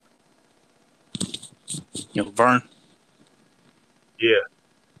Vern. Yeah,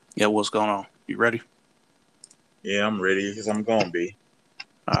 Yeah, what's going on? You ready? yeah, I'm ready because I'm gonna be.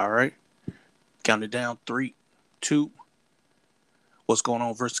 All right. Count it down. Three, two. What's going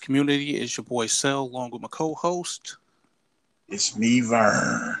on, versus community? Is your boy Cell along with my co-host. It's me,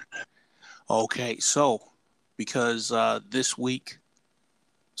 Vern. Okay, so because this week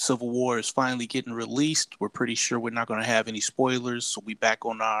Civil War is finally getting released, we're pretty sure we're not going to have any spoilers. So we back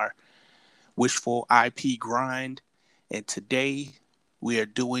on our wishful IP grind, and today we are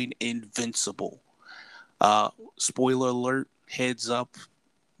doing Invincible. Spoiler alert! Heads up,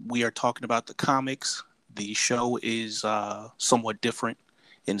 we are talking about the comics. The show is somewhat different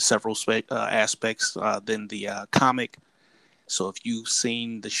in several aspects than the comic. So if you've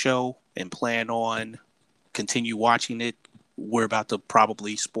seen the show and plan on continue watching it, we're about to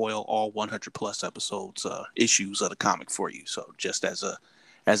probably spoil all 100 plus episodes issues of the comic for you. So just as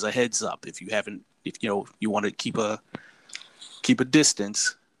a heads up, if you haven't, if you want to keep a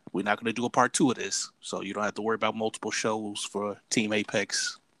distance, we're not going to do a part two of this, so you don't have to worry about multiple shows for Team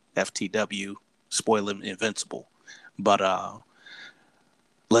Apex, FTW, spoiling Invincible. But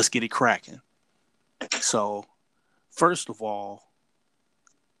let's get it cracking. So first of all,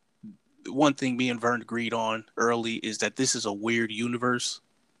 one thing me and Vern agreed on early is that this is a weird universe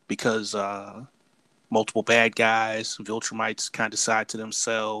because multiple bad guys, Viltrumites kind of side to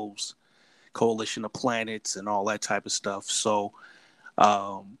themselves, coalition of planets, and all that type of stuff. So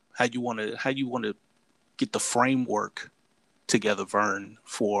how you want to get the framework together, Vern,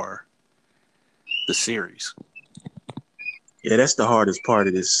 for the series? Yeah, that's the hardest part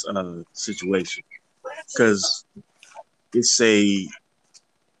of this situation because it's a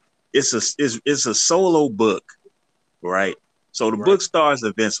it's a solo book, right? So the Right. book stars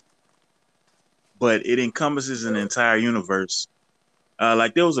Invincible, but it encompasses an entire universe.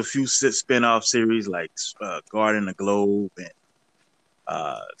 Like there was a few spin-off series like Guardian the Globe, and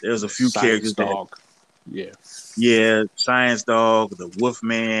there's a few Science characters that Dog. Yeah. yeah, Science Dog, the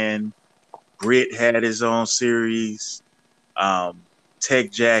Wolfman, Grit had his own series,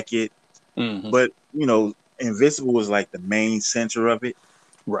 Tech Jacket, Mm-hmm. but Invincible was like the main center of it.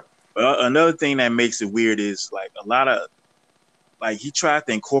 Right. But another thing that makes it weird is like a lot of like he tried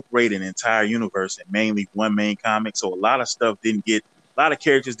to incorporate an entire universe in mainly one main comic, so a lot of stuff didn't get a lot of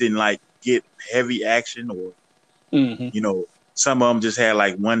characters didn't like get heavy action or Mm-hmm. you know some of them just had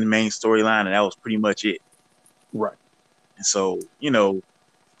like one main storyline and that was pretty much it. Right. And so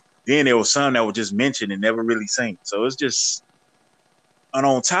then there was some that were just mentioned and never really seen. So it's just and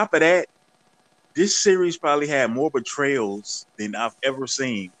on top of that, this series probably had more betrayals than I've ever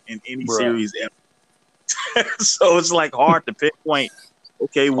seen in any Bruh. series ever. So it's like hard to pinpoint.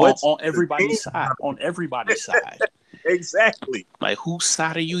 Okay, what's On the thing? everybody's side. On everybody's side. Exactly. Like, whose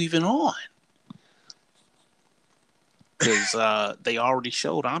side are you even on? Because they already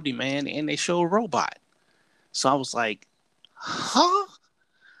showed Omni Man and they showed Robot. So I was like, huh?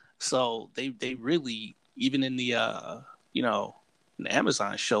 So they really, even in the you know in the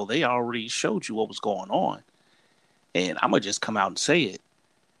Amazon show, they already showed you what was going on. And I'm gonna just come out and say it.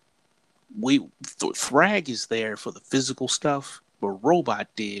 Thrag is there for the physical stuff, but Robot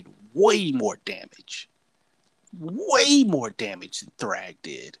did way more damage than Thrag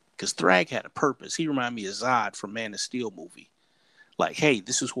did. Because Thrag had a purpose. He reminded me of Zod from Man of Steel movie. Like, hey,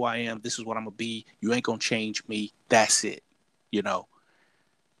 this is who I am. This is what I'm gonna be. You ain't gonna change me. That's it. You know,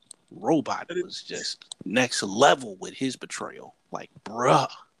 Robot was just next level with his betrayal. Like, bruh,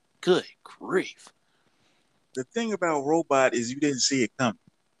 good grief. The thing about Robot is you didn't see it coming.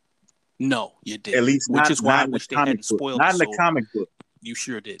 No, you At didn't. least Which is why I not in the wish they comic hadn't book. spoiled it. Not in the So comic book. you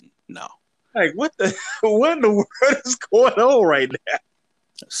sure didn't. No, Like what the what in the world is going on right now?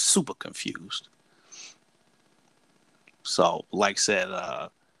 super confused. So, like I said,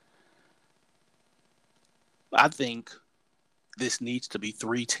 I think this needs to be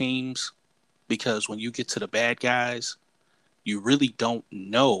three teams because when you get to the bad guys, you really don't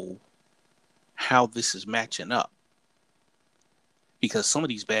know how this is matching up. Because some of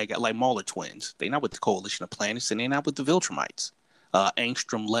these bad guys, like Mauler twins, they're not with the Coalition of Planets and they're not with the Viltrumites.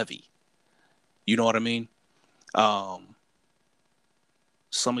 Angstrom Levy, you know what I mean? Um,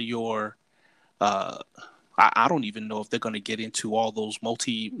 some of your, uh, I don't even know if they're going to get into all those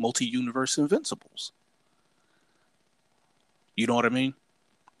multi universe Invincibles. You know what I mean?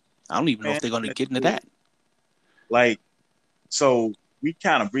 I don't even know Man, if they're going to that's get into cool. that. Like so we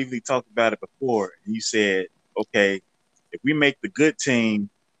kind of briefly talked about it before. And you said, okay, if we make the good team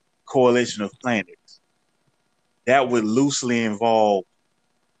Coalition of Planets, that would loosely involve,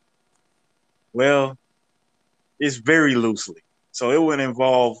 well, it's very loosely. So it would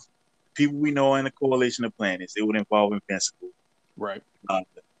involve people we know in the Coalition of Planets. It would involve Invincible, Right. uh,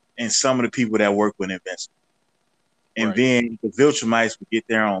 and some of the people that work with Invincible. And Right. then the Viltrumites would get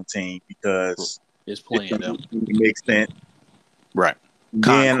their own team because There's it plenty of them. doesn't really make sense. Right. And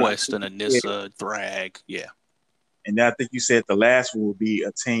then, Conquest and Anissa, Thrag. Yeah. and I think you said the last one would be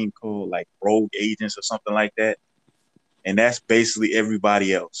a team called like Rogue Agents or something like that. And that's basically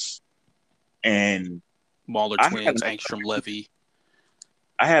everybody else. And Mauler I had twins, Angstrom Levy.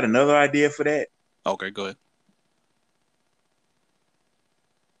 I had another idea for that. Okay, go ahead.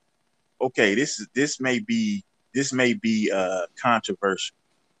 Okay, this may be controversial,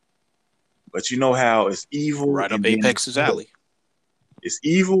 but you know how it's evil Right up and then it's Apex's good. alley. It's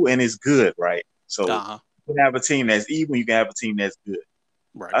evil and it's good, right? So Uh-huh. you can have a team that's evil, you can have a team that's good.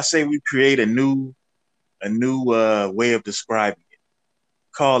 Right. I say we create a new way of describing it.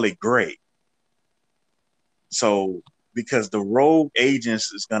 Call it gray. So because the rogue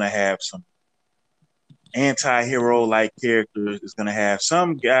agents is gonna have some anti-hero like characters, it's gonna have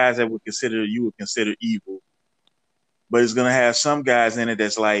some guys that you would consider evil, but it's gonna have some guys in it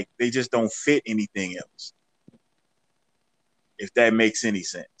that's like they just don't fit anything else. If that makes any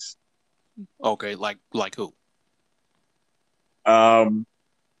sense. Okay, like who? Um,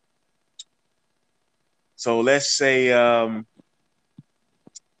 so let's say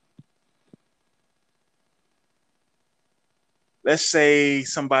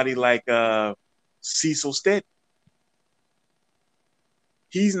somebody like Cecil Stead.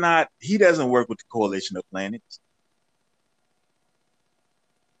 He doesn't work with the Coalition of Planets.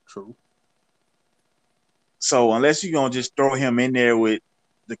 True. So unless you're gonna just throw him in there with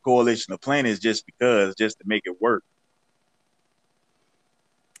the Coalition of Planets just to make it work,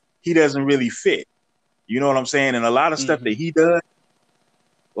 he doesn't really fit. You know what I'm saying? And a lot of stuff that he does,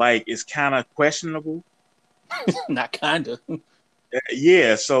 like, is kind of questionable. Not kinda.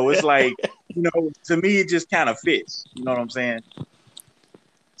 Yeah, so it's like, to me, it just kind of fits. You know what I'm saying?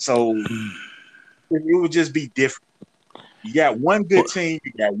 So it would just be different. You got one good team,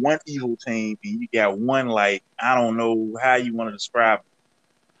 you got one evil team, and you got one, like, I don't know how you want to describe it.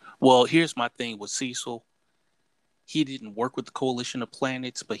 Well, here's my thing with Cecil. He didn't work with the Coalition of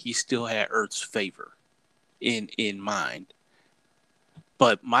Planets, but he still had Earth's favor in mind.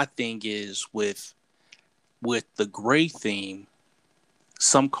 But my thing is with the gray theme,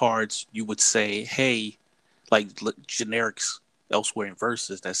 some cards you would say, hey, like generics elsewhere in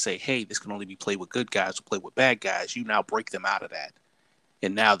verses that say, hey, this can only be played with good guys or played with bad guys. You now break them out of that.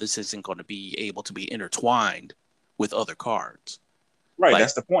 And now this isn't going to be able to be intertwined with other cards. Right, like,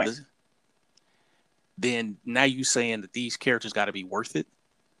 that's the point. Then now you saying that these characters got to be worth it?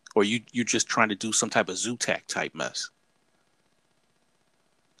 Or you're just trying to do some type of Zootac type mess?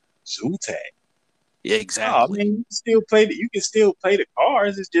 Zootac? Yeah, exactly. I mean, you can still play the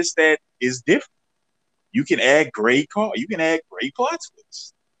cards. It's just that it's different. You can add gray cards. You can add gray plot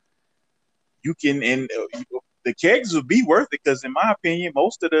twists. You can, and the characters would be worth it because, in my opinion,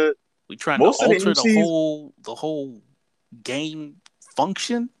 we trying to alter the MCs, the whole game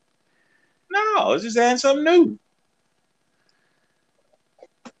function. No, it's just adding something new.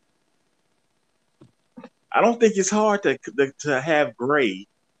 I don't think it's hard to have gray.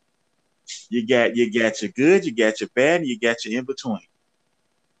 You got your good, you got your bad, and you got your in between.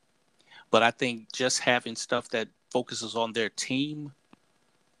 But I think just having stuff that focuses on their team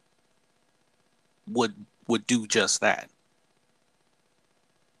would do just that.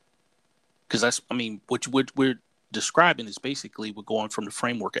 Because what we're describing is basically we're going from the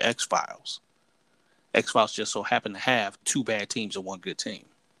framework of X-Files. X-Files just so happen to have two bad teams and one good team.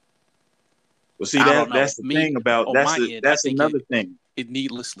 Well, see, that's the thing about that's another thing. It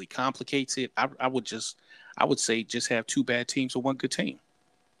needlessly complicates it. I would say just have two bad teams and one good team.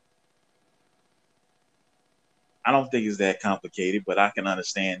 I don't think it's that complicated, but I can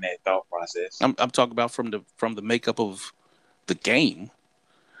understand that thought process. I'm talking about from the makeup of the game,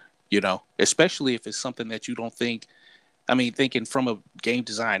 especially if it's something that you don't think. I mean, thinking from a game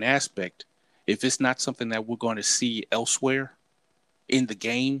design aspect, if it's not something that we're going to see elsewhere in the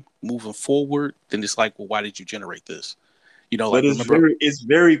game moving forward, then it's like, well, why did you generate this? But it's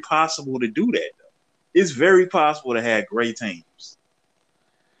very possible to do that. Though. It's very possible to have great teams.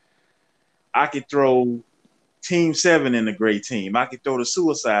 I could throw Team 7 in a great team. I could throw the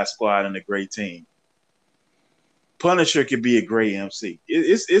Suicide Squad in a great team. Punisher could be a great MC.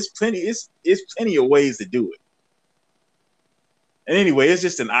 It's plenty of ways to do it. And anyway, it's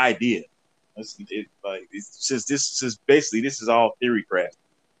just an idea. This is all theory craft.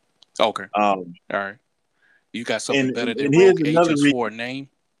 Okay. All right. You got something better than Rogue Agents for a name?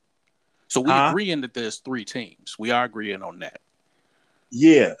 So we agreeing that there's three teams. We are agreeing on that.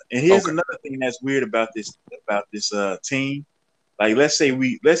 Yeah, and here's Okay. another thing that's weird about this team. Like let's say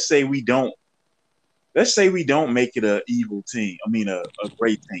we don't make it a evil team. I mean a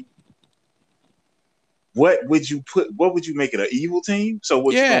great team. What would you make it an evil team? So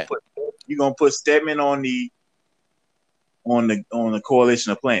what you gonna Yeah, put? You gonna put Stedman on the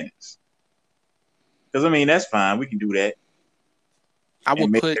coalition of planets? Because I mean that's fine. We can do that I and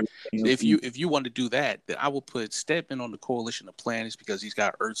would make put everything evil. if you want to do that, then I would put Stedman on the coalition of planets because he's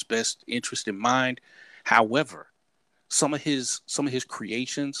got Earth's best interest in mind. However, some of his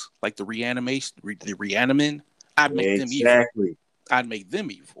creations, like the reanimin, I'd make them evil. Exactly. I'd make them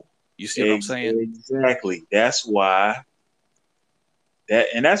evil. You see what I'm saying? Exactly. That's why.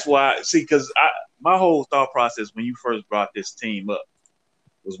 See, because my whole thought process when you first brought this team up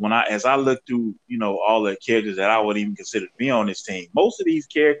was as I looked through, all the characters that I would even consider to be on this team. Most of these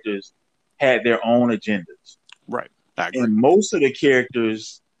characters had their own agendas, Right. I agree. and most of the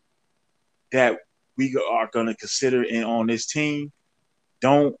characters that we are going to consider on this team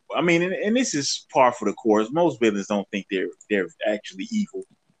don't. I mean, and this is par for the course. Most villains don't think they're actually evil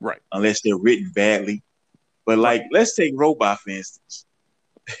Right. unless they're written badly. But Right. like, let's take Robot for instance.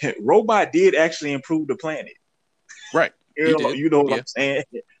 Robot did actually improve the planet. Right. He did. You know what Yeah. I'm saying?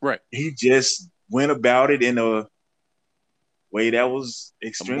 Right. He just went about it in a way that was A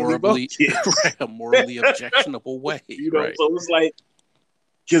extremely morally bogus. right, a morally objectionable way. Right. So it's like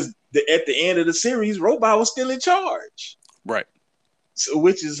because at the end of the series, Robot was still in charge, Right. so,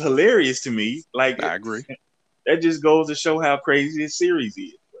 which is hilarious to me. Like I agree. that just goes to show how crazy this series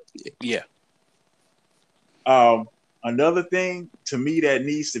is. Yeah. Um, Another thing to me that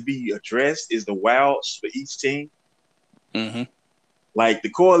needs to be addressed is the wilds for each team. Mm-hmm. Like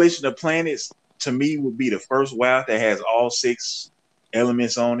the Coalition of Planets, to me, would be the first wild that has all 6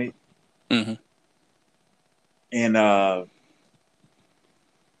 elements on it. Mm-hmm. And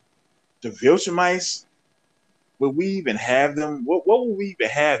the Viltrumites, would we even have them? What would we even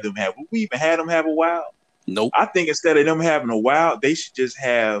have them have? Would we even have them have a wild? Nope. I think instead of them having a wild, they should just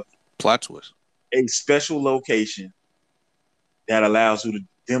have Plot twist. a special location that allows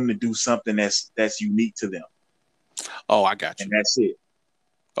them to do something that's unique to them. Oh, I got And you. that's it.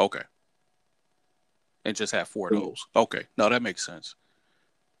 Okay. And just have 4 of those. Okay. No, that makes sense.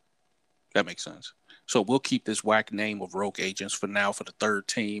 That makes sense. So we'll keep this whack name of Rogue Agents for now for the third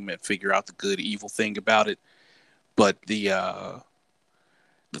team and figure out the good evil thing about it. But the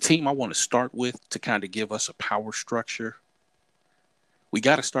team I want to start with to kind of give us a power structure, we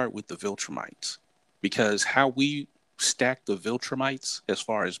got to start with the Viltrumites because how we stack the Viltrumites as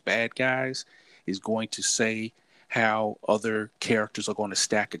far as bad guys is going to say how other characters are going to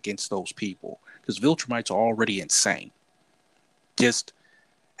stack against those people because Viltrumites are already insane. Just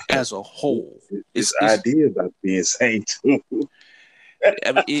as a whole, This it's idea about being sane too.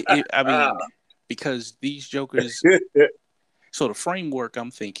 I mean, because these jokers. So the framework, I'm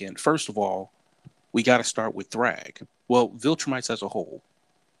thinking, first of all, we got to start with Thrag. Well, Viltrumites as a whole,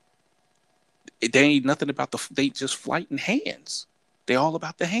 they ain't nothing about they just flight and hands. They all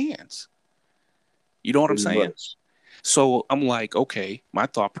about the hands. You know what I'm Pretty saying? much. So I'm like, okay, my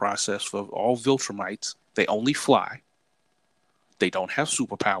thought process for all Viltrumites, they only fly. They don't have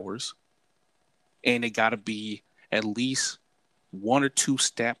superpowers. And they got to be at least 1 or 2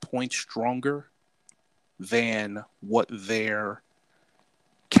 stat points stronger than what their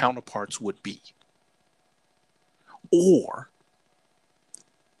counterparts would be. Or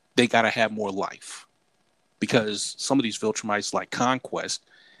they got to have more life. Because some of these Viltrumites, like Conquest,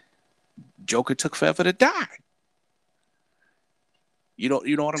 Joker took forever to die. You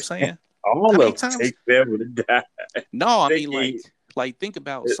know what I'm saying? All How many of them times? take forever to die. No, I mean Thinking, like think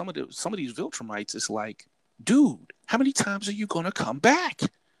about some of these Viltrumites. It's like, dude, how many times are you gonna come back?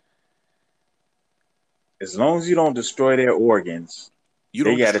 as long as you don't destroy their organs, You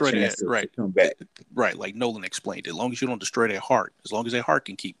they don't got a destroy chance that, to right? come back. Right, like Nolan explained. As long as you don't destroy their heart, as long as their heart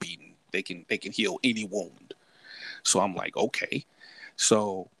can keep beating, they can heal any wound. So I'm like, okay.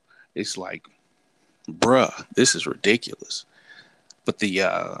 So it's like, bruh, this is ridiculous. But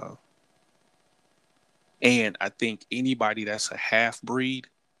and I think anybody that's a half breed,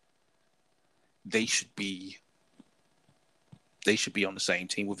 they should be on the same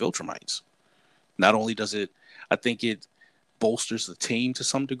team with Viltrumites. Not only does it, I think it bolsters the team to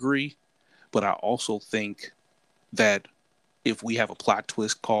some degree, but I also think that if we have a plot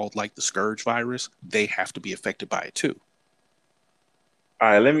twist called like the Scourge virus, they have to be affected by it too. All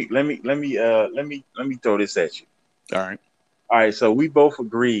right, let me throw this at you. All right. All right, so we both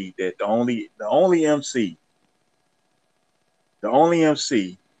agreed that the only MC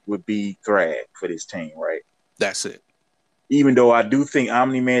would be Thrag for this team, right? That's it. even though I do think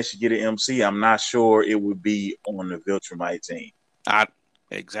Omni-Man should get an MC, I'm not sure it would be on the Viltrumite team.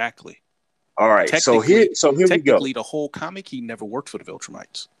 Exactly. All right, so here we go. The whole comic, he never worked for the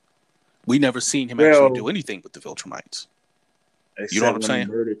Viltrumites. We never seen him actually do anything with the Viltrumites. You know what I'm saying?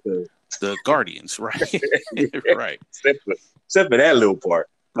 The Guardians, right? Right. Except for that little part.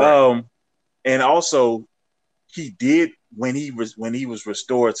 Right. And also he did when he was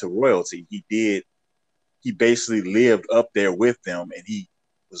restored to royalty, he basically lived up there with them, and he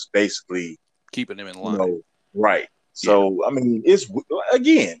was basically keeping them in line. Right. So yeah. I mean, it's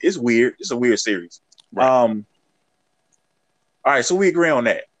weird. It's a weird series. Right. All right, so we agree on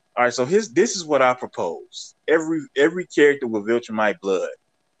that. All right, so this is what I propose. Every character with Viltrumite blood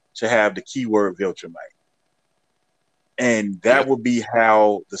should have the keyword Viltrumite. And that would be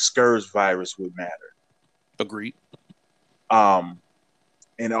how the Scourge virus would matter. Agreed. And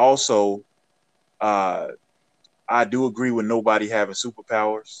also, I do agree with nobody having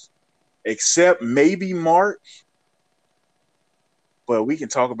superpowers, except maybe Mark. But we can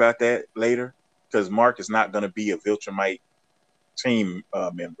talk about that later, because Mark is not going to be a Viltrumite team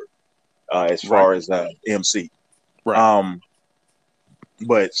member as far as MC. Right.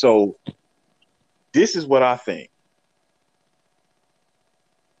 But so this is what I think.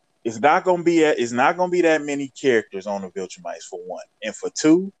 It's not gonna be that many characters on the Viltrumites, for one, and for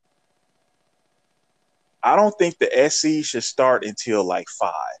two, I don't think the SC should start until like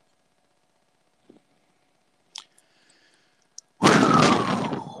 5.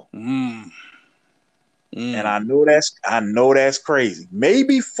 And I know that's crazy.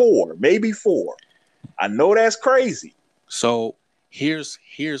 Maybe 4. I know that's crazy. So here's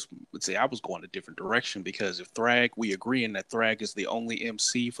let's say I was going a different direction, because if Thrag, we agreeing that Thrag is the only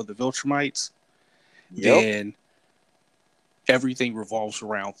MC for the Viltrumites, then everything revolves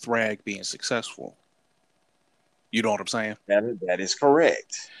around Thrag being successful. You know what I'm saying? That is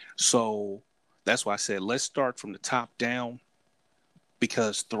correct. So that's why I said let's start from the top down,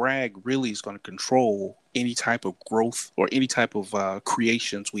 because Thrag really is going to control any type of growth or any type of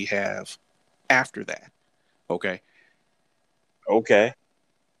creations we have after that. Okay.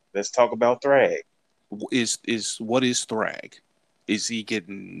 Let's talk about Thrag. What is Thrag? Is he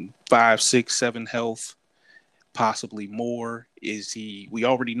getting 5, 6, 7 health? Possibly more? We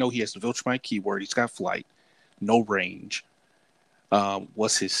already know he has the Viltrumite keyword. He's got flight, no range.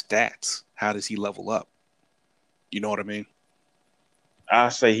 What's his stats? How does he level up? You know what I mean? I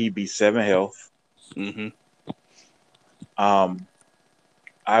say he'd be 7 health. Mm-hmm.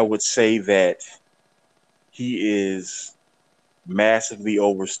 I would say that he is massively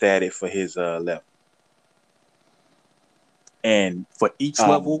overstated for his level. And for each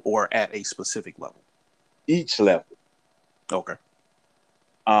level, or at a specific level? Each level. Okay.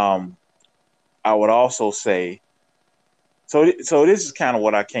 I would also say, so this is kind of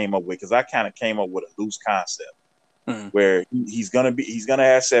what I came up with, because I kind of came up with a loose concept. Where he's gonna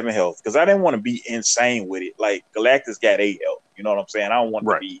have 7 health, because I didn't want to be insane with it. Like Galactus got 8 health. You know what I'm saying? I don't want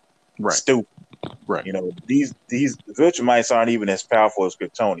to be stupid. Right. You know, these Viltrumites aren't even as powerful as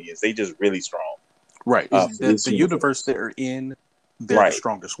Kryptonians. They just really strong. Right. The universe they're in, they're the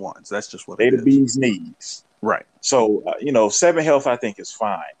strongest ones. That's just what they're the bee's knees. Right. So 7 health I think is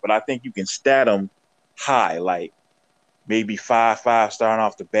fine, but I think you can stat them high, like maybe 5 starting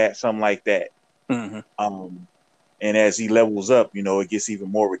off the bat, something like that. Mm-hmm. And as he levels up, it gets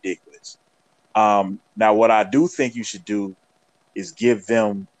even more ridiculous. Now, what I do think you should do is give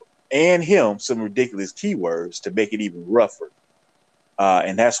them and him some ridiculous keywords to make it even rougher.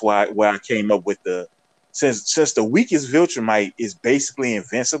 And that's where I came up with since the weakest Viltrumite is basically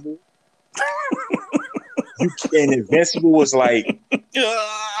invincible. And Invincible was like,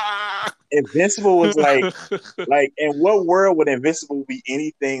 in what world would Invincible be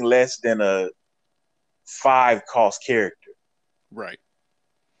anything less than a 5 cost character? Right.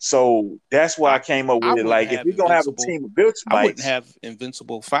 So that's why I came up with it. Like, if you're gonna have a team of Viltrumites, I wouldn't have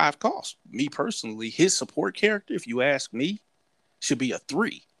Invincible 5 cost. Me personally, his support character, if you ask me, should be a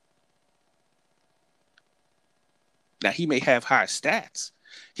 3. Now he may have high stats.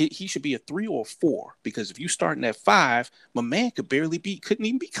 He should be a 3 or 4, because if you starting at 5, my man couldn't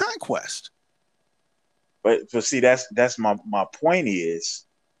even be Conquest. But see, that's my point is,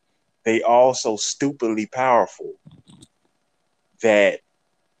 they all so stupidly powerful that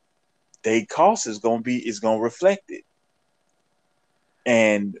they cost is gonna reflect it.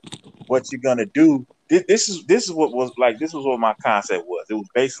 And what you're gonna do, this is what my concept was. It was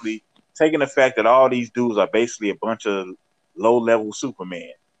basically taking the fact that all these dudes are basically a bunch of low-level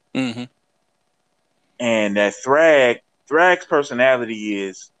Superman.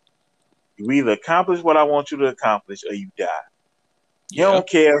 You either accomplish what I want you to accomplish, or you die. He Yeah. don't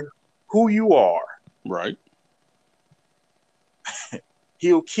care who you are. Right.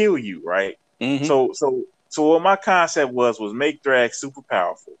 He'll kill you, right? Mm-hmm. So what my concept was make Drag super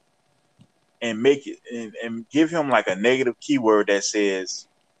powerful and make it and give him like a negative keyword that says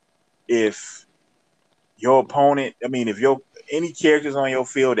if your opponent, I mean, if your any characters on your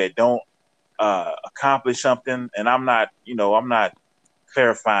field that don't accomplish something, and I'm not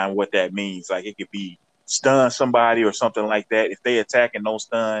clarifying what that means. Like it could be stun somebody or something like that. If they attack and don't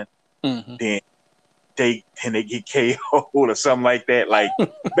stun, Mm-hmm. then they get KO'd or something like that. Like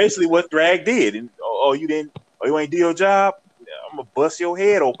basically what Drag did. And you ain't do your job. I'm gonna bust your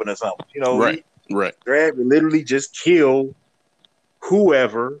head open or something. Right. Right. Drag would literally just kill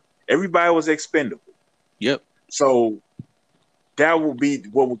whoever. Everybody was expendable. Yep. So that would be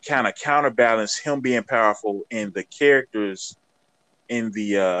what would kind of counterbalance him being powerful and the characters in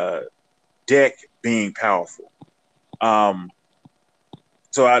the deck being powerful.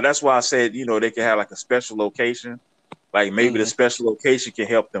 That's why I said, they could have like a special location. Like maybe the Mm-hmm. special location can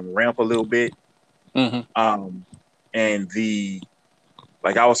help them ramp a little bit. Mm-hmm. And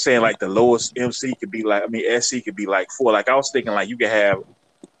like I was saying, like the lowest MC could be like, SC could be like 4. Like I was thinking like you could have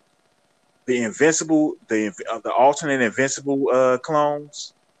the invincible, the alternate invincible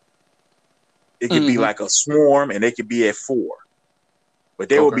clones. It could be Mm-hmm. like a swarm and they could be at 4. But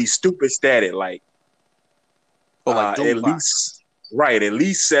they would Okay. be stupid static, like Oh, like at Doombots.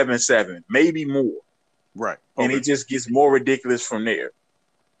 least 7/7, maybe more. Right. Okay. And it just gets more ridiculous from there.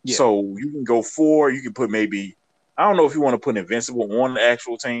 Yeah. So you can go 4. You can put maybe, I don't know if you want to put Invincible on the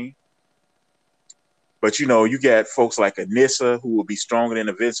actual team, but you got folks like Anissa who will be stronger than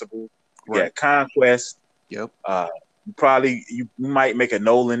Invincible. You Right. got Conquest. Yep. You might make a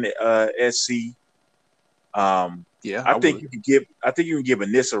Nolan SC. Yeah. I think you can give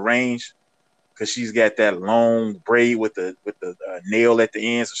Anissa range because she's got that long braid with the nail at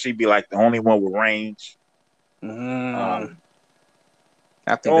the end, so she'd be like the only one with range. I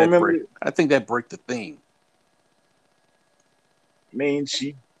think Don't remember. I think that break the theme. I mean,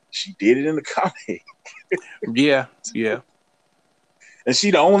 she did it in the comic. Yeah. Yeah. And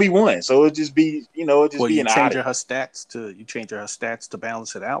she the only one, so it just be Well, be you an change oddity. her stats to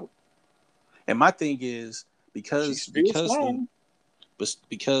balance it out. And my thing is She's because still because the strong.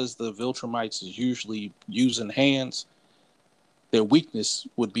 because the Viltrumites is usually using hands, their weakness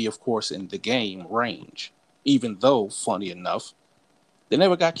would be, of course, in the game range. Even though, funny enough, they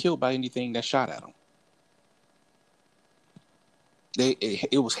never got killed by anything that shot at them.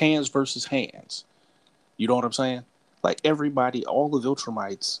 It was hands versus hands. You know what I'm saying? Like everybody, all the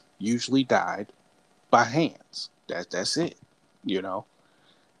Viltrumites usually died by hands. That's it. You know.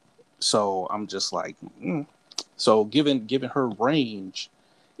 So I'm just like, So giving her range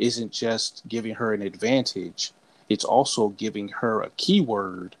isn't just giving her an advantage. It's also giving her a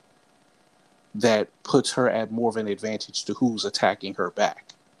keyword that puts her at more of an advantage to who's attacking her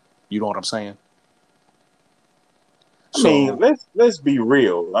back. You know what I'm saying? I mean, So let's be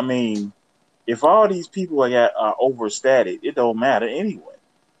real. I mean, if all these people are overstated, it don't matter anyway.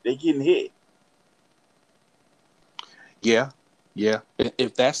 They getting hit. yeah, yeah.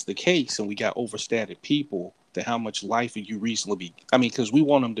 If that's the case, and we got overstated people, then how much life are you reasonably be? I mean, because we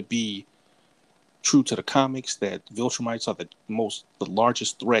want them to be true to the comics that Viltrumites are the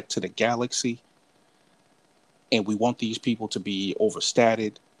largest threat to the galaxy, and we want these people to be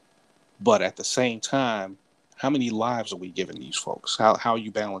overstated. But at the same time, how many lives are we giving these folks? How are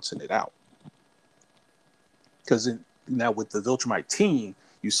you balancing it out? Because now with the Viltrumite team,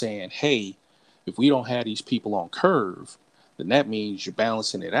 you're saying, hey, if we don't have these people on curve, then that means you're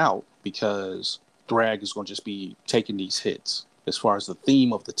balancing it out because Drag is going to just be taking these hits as far as the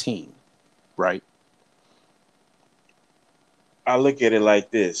theme of the team, right? I look at it like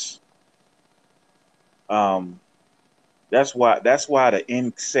this. That's why the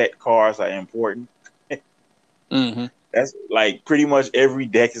inset cards are important. Mm-hmm. That's like pretty much every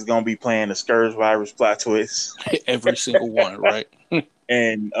deck is gonna be playing the Scourge Virus plot twist. Every single one, right?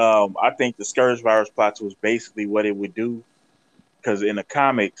 And I think the Scourge Virus plot twist basically what it would do, because in the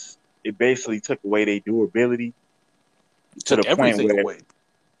comics, it basically took away their durability to Took the point everything where away.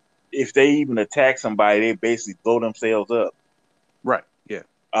 if they even attack somebody, they basically blow themselves up. Right. Yeah.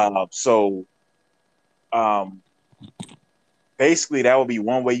 So um, basically, that would be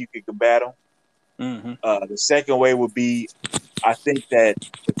one way you could combat them. Mm-hmm. The second way would be, I think that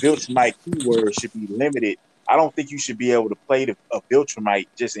the Viltrumite keyword should be limited. I don't think you should be able to play a Viltrumite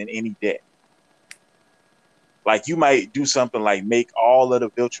just in any deck. Like you might do something like make all of the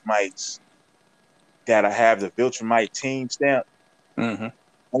Viltrumites that have the Viltrumite team stamp. Mm-hmm.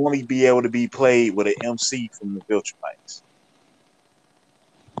 only be able to be played with an MC from the Viltrumites.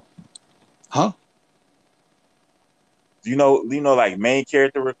 Huh? Do you know, like main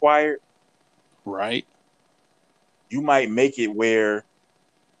character required? Right. You might make it where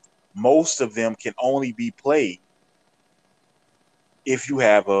most of them can only be played if you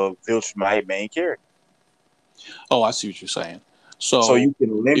have a Viltrumite main character. Oh, I see what you're saying. So So you can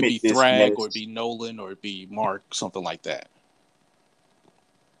it'd limit be this Thrag, or it'd mess. be Nolan, or it'd be Mark, something like that.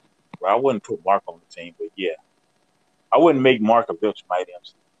 Well, I wouldn't put Mark on the team, but yeah, I wouldn't make Mark a Viltrumite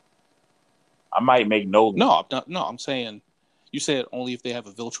MC. I might make Nolan. No, I'm not, no, I'm saying you said only if they have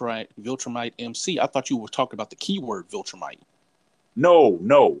a Viltrumite MC. I thought you were talking about the keyword Viltrumite. No,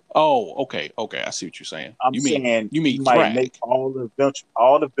 no. Oh, okay, okay. I see what you're saying. I'm You mean saying you mean you might make Thrag.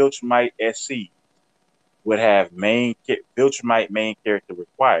 all the Viltrumite SC would have Viltrumite main character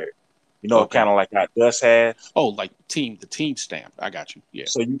required. Okay. Kind of like how Dust has. Oh, like the team stamp. I got you. Yeah.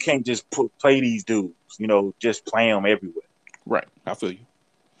 So you can't just play these dudes. Just play them everywhere. Right. I feel you.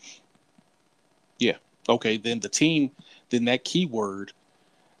 Yeah. Okay. Then that keyword,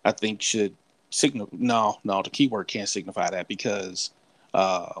 I think, should signal. No, no, the keyword can't signify that because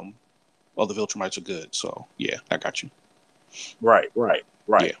all the Viltrumites are good. So yeah, I got you. Right, right,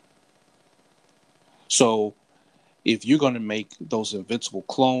 right. Yeah. So if you're gonna make those invincible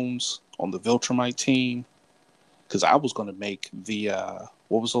clones on the Viltrumite team, because I was gonna make the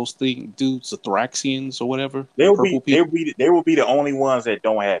what was those thing dudes, the Thraxians or whatever, the They'll purple be they'll people. be they will be the only ones that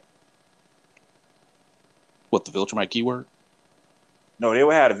don't have it. What, the Viltrumite keyword? No, they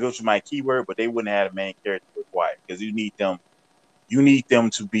will have a Viltrumite keyword, but they wouldn't have a main character required because you need them. You need them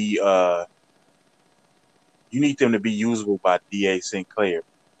to be usable by D.A. Sinclair.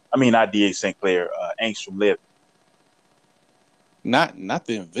 I mean, not D.A. Sinclair, Angstrom Levy. Not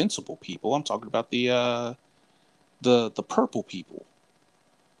the invincible people. I'm talking about the purple people.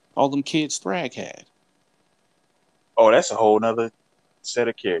 All them kids Thrag had. Oh, that's a whole nother set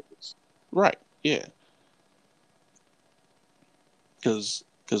of characters. Right. Yeah. Because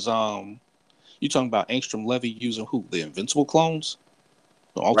you talking about Angstrom Levy using who? The invincible clones?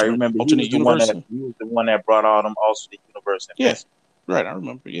 The Right? alternate Remember, alternate universe? he was the one that brought all them alternate universe Yeah. invincible. Right. I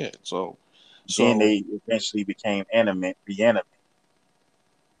remember. Yeah. So Then so they eventually became reanimate.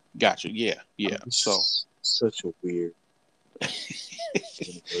 gotcha. Yeah. Yeah. So It's such a weird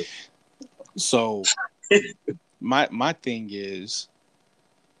universe. so my thing is,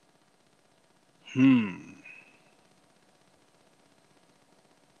 hmm.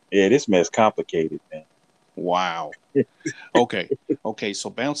 Yeah, this mess complicated, man. Wow. Okay. Okay. So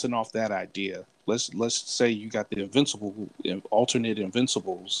bouncing off that idea, let's say you got the invincible alternate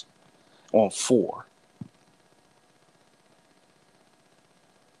invincibles on 4,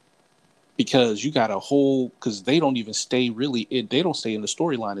 because you got a whole, because they don't even stay really they don't stay in the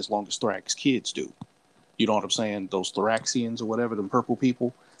storyline as long as Thrax kids do. You know what I'm saying? Those Thraxians or whatever, them purple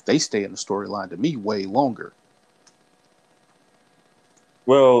people, they stay in the storyline to me way longer.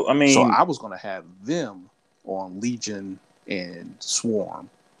 Well, I So mean, I was gonna have them on Legion and Swarm,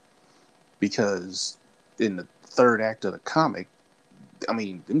 because in the third act of the comic, I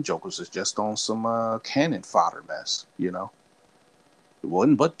mean, them jokers is just on some cannon fodder mess. It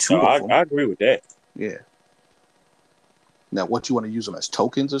wasn't but no, 2 of I, them. I agree with that. Yeah. Now, what, you want to use them as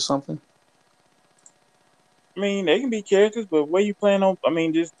tokens or something? I mean, they can be characters, but where you plan on? I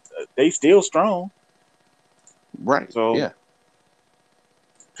mean, just they still strong. Right. So, Yeah.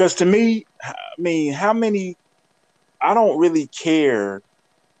 because to me, I mean, how many? I don't really care.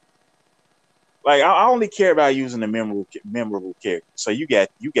 Like, I only care about using the memorable characters. So you got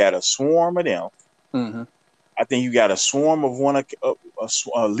a swarm of them. Mm-hmm. I think you got a swarm of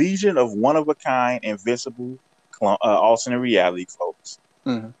a legion of one of a kind, invincible, alternate reality folks.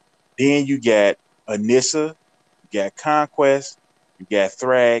 Mm-hmm. Then you got Anissa, you got Conquest, you got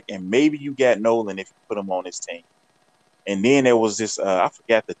Thrag, and maybe you got Nolan if you put him on his team. And then there was this I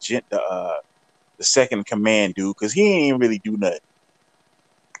forgot the second command dude because he ain't even really do nothing.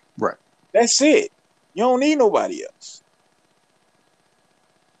 Right. That's it. You don't need nobody else.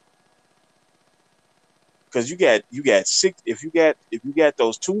 Because you got six. If you got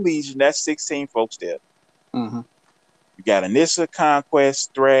those 2 legions, that's 16 folks there. Mm-hmm. You got Anissa,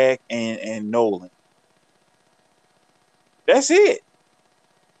 Conquest, Thrag, and Nolan. That's it.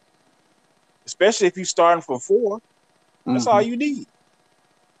 Especially if you're starting from 4, that's Mm-hmm. all you need.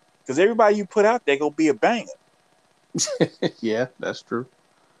 Because everybody you put out there gonna be a banger. Yeah, that's true.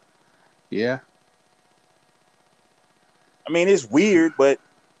 Yeah. I mean, it's weird, but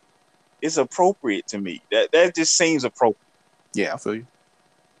it's appropriate to me. That just seems appropriate. Yeah, I feel you.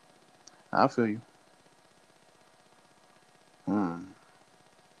 I feel you. Hmm.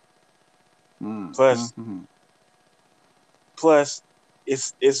 Plus, Mm. plus,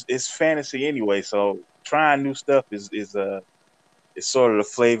 it's fantasy anyway. So trying new stuff is sort of the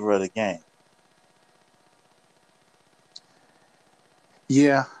flavor of the game.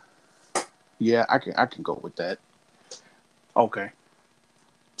 Yeah, yeah, I can go with that. Okay.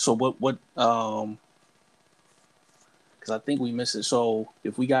 So because I think we missed it. So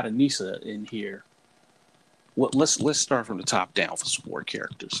if we got Anissa in here, let's start from the top down for support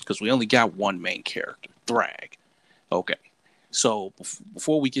characters because we only got one main character, Thrag. Okay. So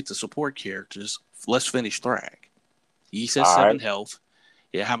before we get to support characters, let's finish Thrag. He says All seven right. health.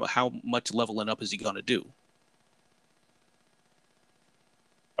 Yeah, how much leveling up is he gonna do?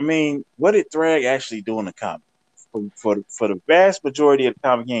 I mean, what did Thrag actually do in the comic? For the vast majority of the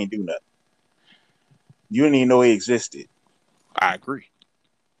comic, he ain't do nothing. You didn't even know he existed. I agree.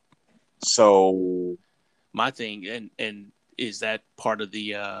 So My thing and is that part of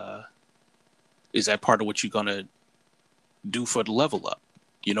the is that part of what you're gonna do for the level up?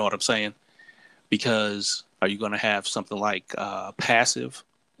 You know what I'm saying? Because are you gonna have something like passive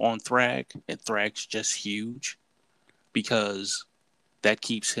on Thrag and Thrag's just huge because that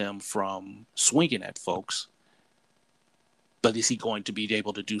keeps him from swinging at folks. But is he going to be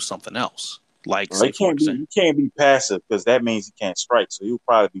able to do something else? Like, well, say, for example, you can't be passive because that means he can't strike. So you'll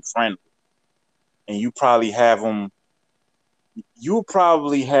probably be friendly, and you'll probably have him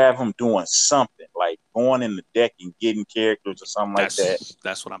doing something like going in the deck and getting characters or something like that.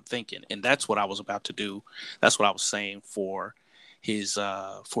 that's what I'm thinking, and that's what I was about to do. That's what I was saying for his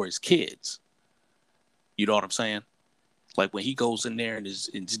kids. You know what I'm saying? Like when he goes in there and is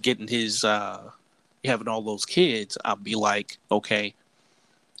getting his having all those kids, I'll be like, okay,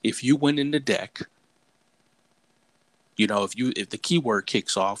 if you went in the deck, you know, if the keyword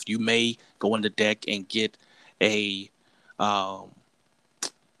kicks off, you may go in the deck and get a um,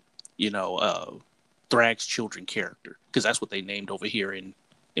 you know, Thrag's children character because that's what they named over here in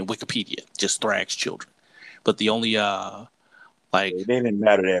Wikipedia, just Thrag's children. But the only like They didn't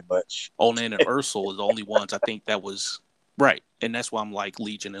matter that much. Onan and Ursul are the only ones I think that was right, and that's why I'm like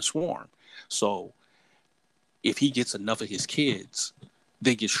Legion and Swarm. So if he gets enough of his kids,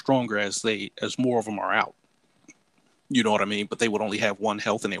 they get stronger as more of them are out. You know what I mean? But they would only have one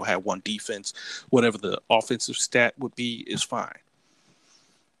health and they would have one defense. Whatever the offensive stat would be is fine.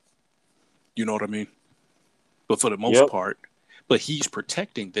 You know what I mean? But for the most Yep. part, but he's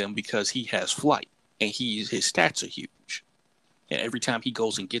protecting them because he has flight and his stats are huge. And every time he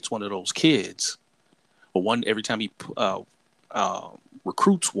goes and gets one of those kids, or one every time he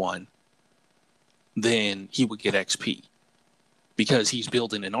recruits one, then he would get XP because he's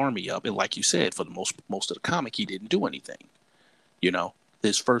building an army up. And like you said, for the most of the comic, he didn't do anything. You know,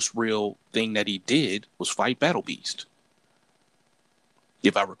 his first real thing that he did was fight Battle Beast,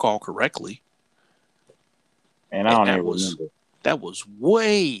 if I recall correctly. And I And don't even remember. that was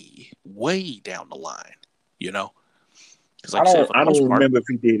way down the line. You know, because like I said, for the I most don't part, remember if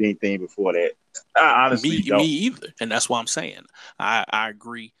he did anything before that. I honestly me don't. either. And that's why I'm saying I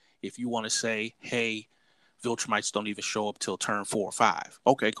agree. If you want to say, hey, Viltrumites don't even show up till turn 4 or 5.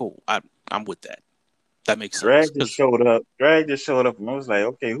 Okay, cool. I'm with that. That makes sense. Drag just showed up. Drag just showed up, and I was like,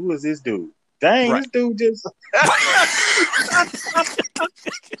 okay, who is this dude? Dang, Right. this dude just.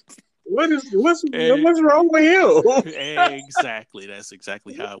 What's wrong with him? Exactly. That's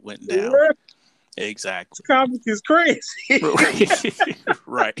exactly how it went down. This Exactly. comic is crazy.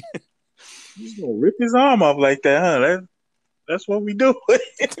 Right. He's gonna rip his arm off like that, huh? That's what we do.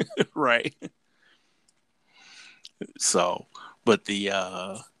 Right. So, but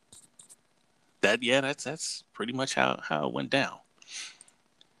that's pretty much how it went down.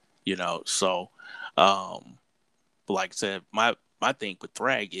 You know, so but like I said, my thing with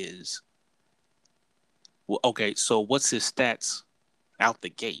Thrag is well, okay, so what's his stats out the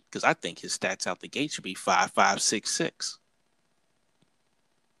gate? Because I think his stats out the gate should be 5.5, 6.6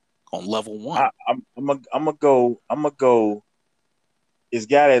 on level one. I'm gonna go. I'm gonna go. It's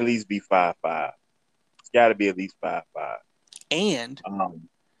got to at least be 5.5. It's got to be at least 5.5. And Um,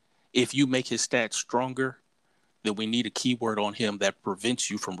 if you make his stats stronger, then we need a keyword on him that prevents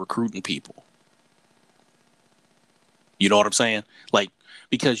you from recruiting people. You know what I'm saying? Like,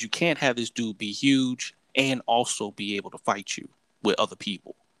 because you can't have this dude be huge and also be able to fight you with other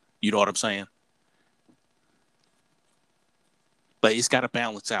people. You know what I'm saying? But it's got to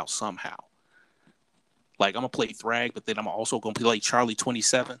balance out somehow. Like, I'm going to play Thrag, but then I'm also going to play Charlie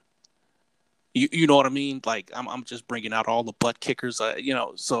 27. You know what I mean? Like, I'm just bringing out all the butt kickers, you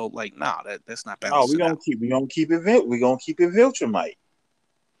know, so like, nah, that's not no, balancing out. we gonna keep it. We gonna keep it Viltrumite.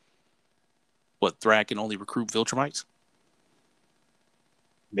 What, Thrag can only recruit Viltrumites?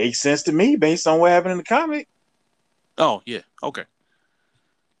 Makes sense to me based on what happened in the comic. Oh yeah, okay,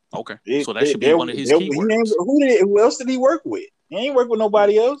 okay. It, So that they, should be one of his they, he ain't, keywords. who else did he work with? He ain't work with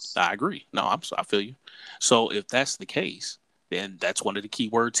nobody else. I agree. No, I feel you. So if that's the case, then that's one of the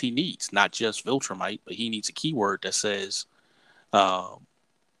keywords he needs, not just Viltrumite, but he needs a keyword that says um,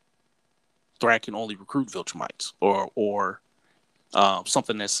 Thrag can only recruit Viltrumites, or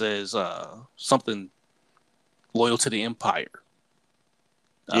something that says something loyal to the Empire.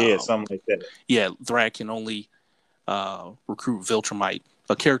 Yeah, Um, something like that. yeah, Thrag can only recruit Viltrumite,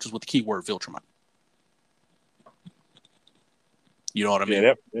 characters with the keyword Viltrumite. You know what I Yeah,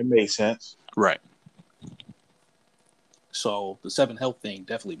 mean? that makes sense. Right. So the 7 health thing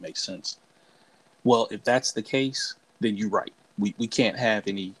definitely makes sense. Well, if that's the case, then you're right. We can't have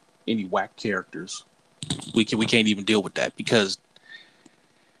any whack characters. We can't even deal with that because.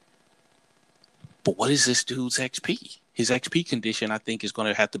 But what is this dude's XP? His XP condition, I think, is going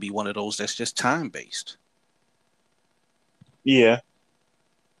to have to be one of those that's just time based. Yeah,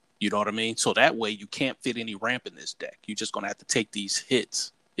 You know what I mean? So that way you can't fit any ramp in this deck. You're just going to have to take these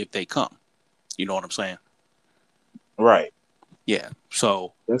hits if they come. You know what I'm saying? right. Yeah.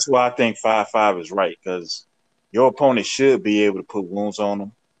 So. That's why I think 5/5 is right because your opponent should be able to put wounds on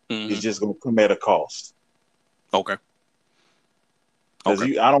them. Mm-hmm. It's just going to come at a cost. Okay. Because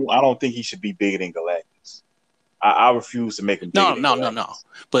Okay. I don't think he should be bigger than Galactus. I refuse to make him bigger than Galactus. No.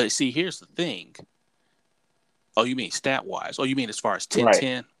 But see, here's the thing. Oh, you mean stat wise? Oh, you mean as far as 10 Right.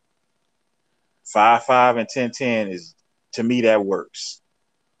 10? 5/5 and 10/10 is, to me, that works.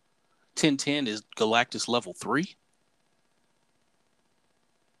 10 10 is Galactus level 3?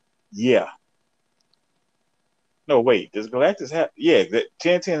 Yeah. No, wait. Does Galactus have? Yeah,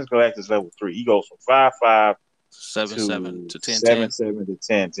 10/10 is Galactus level 3. He goes from 5/5 7 7 to to 10 7 10. 7 to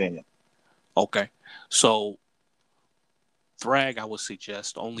 10/10. Okay. So Thrag, I would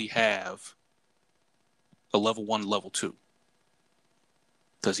suggest, only have a level 1, level 2.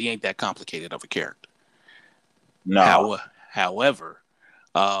 Because he ain't that complicated of a character. Nah. However,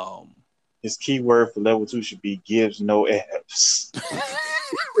 His keyword for level 2 should be gives no F's.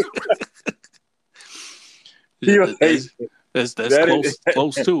 that's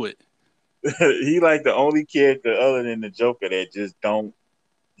close to it. He like the only character other than the Joker that just don't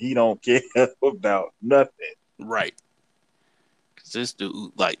care about nothing. Right. Because this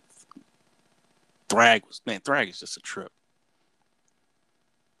dude, like, Thrag is just a trip.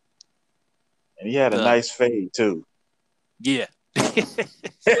 And he had a nice fade too. Yeah.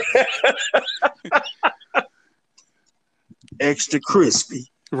 Extra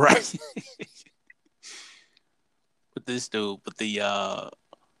crispy. Right. But because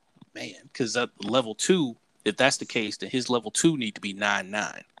at level 2, if that's the case, then his level 2 need to be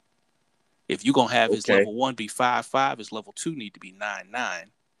 9/9. If you're gonna have his level 1 be 5/5, his level 2 need to be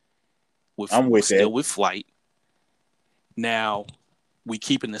 9/9. I'm with still that. with flight. Now we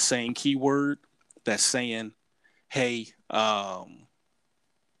keeping the same keyword that's saying, hey,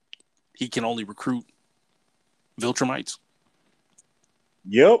 he can only recruit Viltrumites.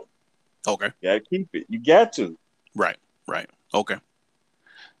 Yep. Okay. You gotta keep it. You got to. Right. Okay.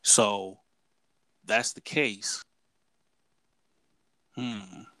 So that's the case.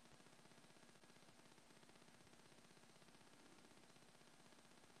 Man.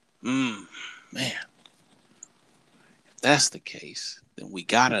 If that's the case, then we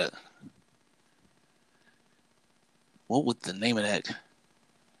gotta. What would the name of that?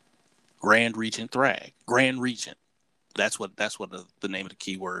 Grand Regent Thrag. Grand Regent. That's what the name of the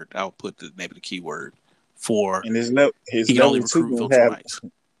keyword. I'll put the name of the keyword for. And his he can only level 2 recruit gonna have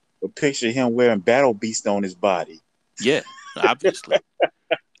Viltrumites. a picture of him wearing Battle Beast on his body. Yeah, obviously.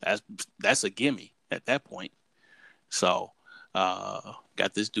 that's a gimme at that point. So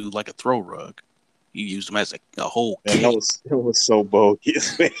got this dude like a throw rug. You used him as a whole And cape. it was so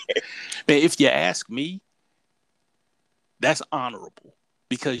bogus, man. Man, if you ask me, that's honorable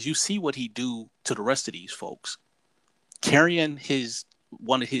because you see what he do to the rest of these folks. Carrying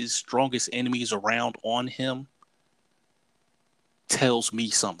one of his strongest enemies around on him tells me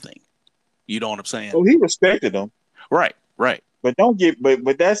something. You know what I'm saying? Oh, he respected them. Right. But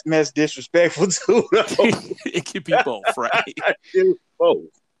that's disrespectful too. It could be both, right? It was both.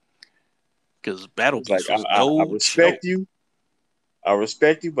 Because Battle Beast like, was I respect you. I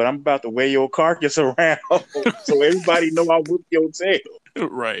respect you, but I'm about to wear your carcass around so everybody know I whip your tail.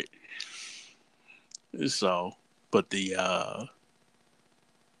 Right. So, but so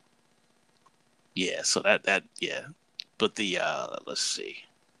that but let's see.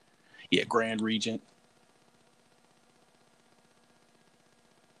 Yeah, Grand Regent.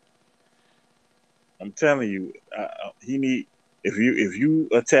 I'm telling you, If you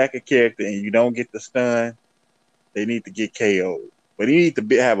attack a character and you don't get the stun, they need to get KO'd. But you need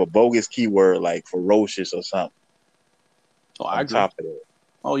to have a bogus keyword like ferocious or something Oh, I on agree. top of that.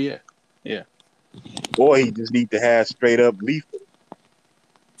 Oh yeah, yeah. Or he just need to have straight up lethal.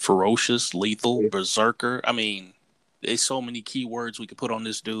 Ferocious, lethal, berserker. I mean, there's so many keywords we could put on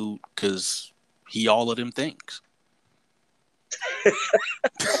this dude because he all of them things.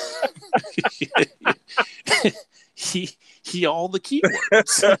 he all the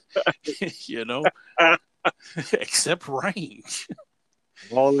keywords, you know, except range.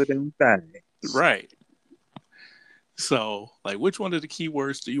 All of them things. Right. So, like, which one of the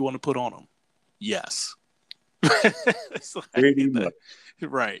keywords do you want to put on them? Yes. It's like Pretty much.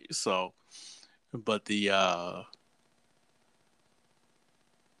 Right. So, but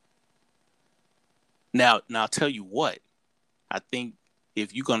now I'll tell you what. I think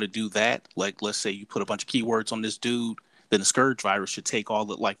if you're gonna do that, like let's say you put a bunch of keywords on this dude, then the Scourge virus should take all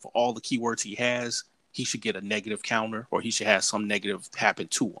the like for all the keywords he has, he should get a negative counter or he should have some negative happen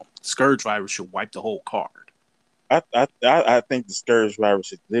to him. Scourge virus should wipe the whole card. I think the Scourge virus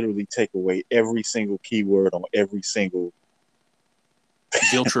should literally take away every single keyword on every single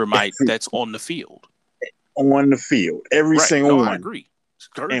Viltrumite that's on the field. On the field. Every right. single one. I agree.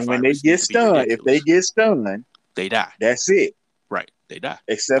 Scourge and when they get stunned, if they get stunned, they die. That's it. Right. They die.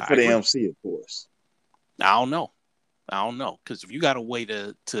 Except for the MC, of course. I don't know. Because if you got a way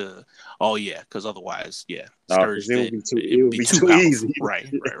to oh yeah, because otherwise, yeah, Scourge, it would be too easy. Right,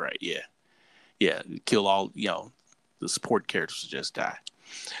 yeah, kill all, the support characters would just die.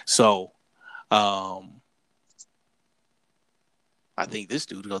 So, I think this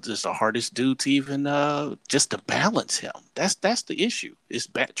dude is just the hardest dude to even just to balance him. That's the issue. It's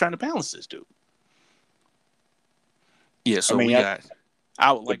trying to balance this dude. Yeah, so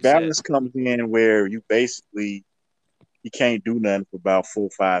I would like the balance comes in where you can't do nothing for about 4 or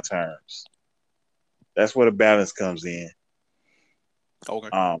 5 turns. That's where the balance comes in.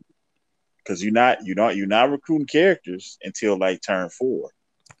 Okay. Because you're not recruiting characters until like turn 4.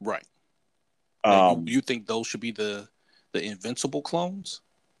 Right. You think those should be the invincible clones?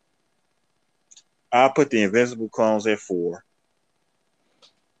 I'll put the invincible clones at 4.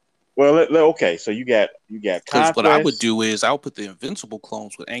 Well, okay, so you got Conquest. What I would do is I'll put the invincible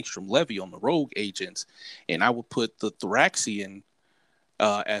clones with Angstrom Levy on the rogue agents, and I would put the Thraxian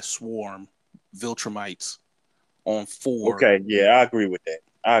as swarm Viltrumites on 4. Okay, yeah, I agree with that.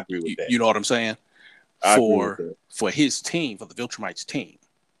 You know what I'm saying? For his team, for the Viltrumites team.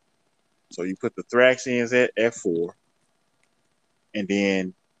 So you put the Thraxians at 4, and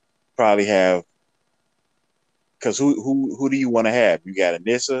then probably have, because who do you want to have? You got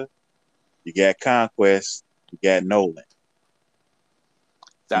Anissa, you got Conquest, you got Nolan.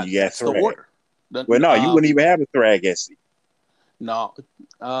 You got Thrag. The order. You wouldn't even have a Thrag SC. No,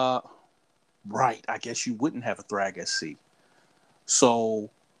 right. I guess you wouldn't have a Thrag SC.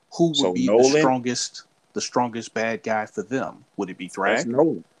 So who would be Nolan? the strongest bad guy for them? Would it be Thrag? That's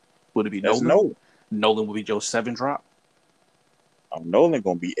Nolan. Would it be Nolan? Nolan would be Joe's 7-drop. Nolan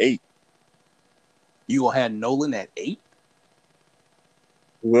gonna be 8. You gonna have Nolan at 8?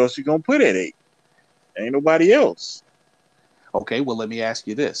 Who else you gonna put at 8? Ain't nobody else. Okay, well let me ask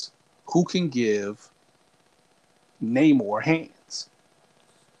you this: who can give Namor hands?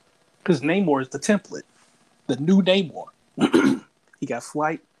 Because Namor is the template, the new Namor. He got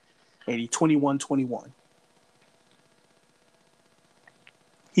flight, and he 21-21.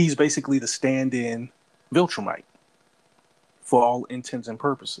 He's basically the stand-in Viltrumite for all intents and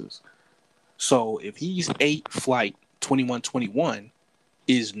purposes. So if he's 8 flight 21-21,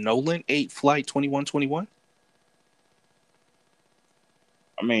 is Nolan 8 flight 21-21?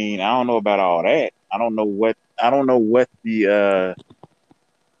 I mean, I don't know about all that. I don't know what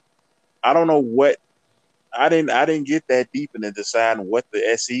I didn't get that deep into deciding what the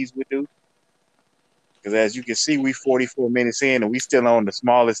SCs would do. Because as you can see, we 44 minutes in and we still on the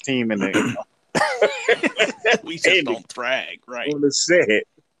smallest team in the we just don't Thrag, right? On the set.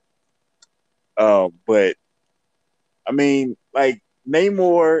 But I mean, like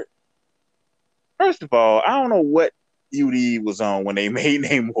Namor, first of all, I don't know what UD was on when they made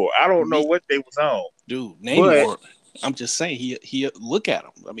Namor. I don't know what they was on. Dude, Namor, I'm just saying, he look at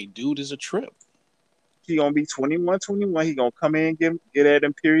him. I mean, dude is a trip. He gonna be 21-21. He gonna come in and get that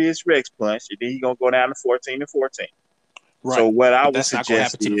Imperious Rex punch, and then he gonna go down to 14-14. Right. So what I would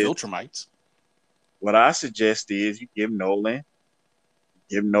suggest is, Viltrumites. What I suggest is you give Nolan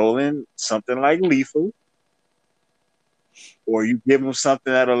something like lethal, or you give him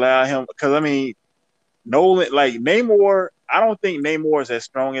something that allow him. Because I mean, Nolan, like Namor, I don't think Namor is as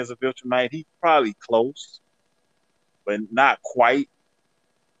strong as a Viltrumite. He's probably close, but not quite.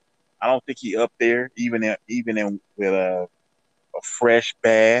 I don't think he up there, even in with a fresh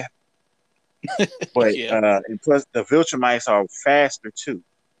bath. But Yeah, and plus the Viltrumites are faster too.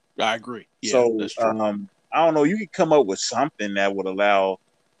 I agree. Yeah, So that's true. I don't know. You could come up with something that would allow,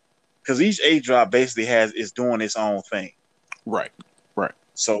 because each A drop basically is doing its own thing. Right, right.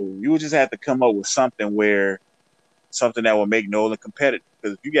 So you would just have to come up with something that will make Nolan competitive.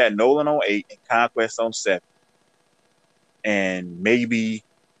 Because if you got Nolan on 8 and Conquest on 7, and maybe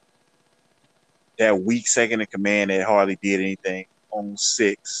that weak second in command that hardly did anything on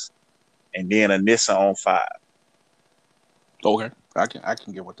 6, and then Anissa on 5. Okay, I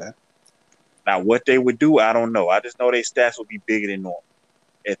can get with that. Now, what they would do, I don't know. I just know their stats would be bigger than normal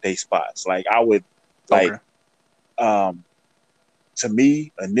at their spots. Like I would, like, Okay. um, to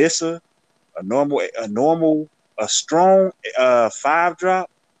me, Anissa, a strong 5 drop.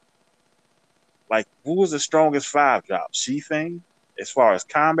 Like, who was the strongest 5 drop? She-Thing, as far as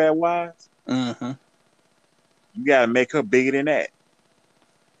combat wise. Mm-hmm. You gotta make her bigger than that.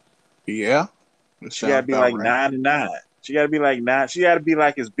 Yeah, it She gotta sounds be about like right. 9 and 9. She gotta be like 9. She gotta be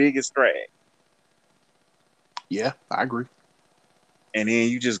like as big as Thrag. Yeah, I agree. And then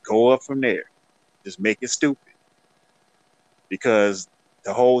you just go up from there. Just make it stupid. Because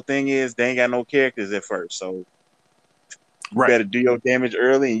the whole thing is they ain't got no characters at first. So you Right, better do your damage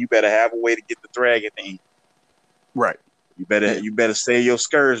early, and you better have a way to get the Thrag at the end. right. Yeah. You better save your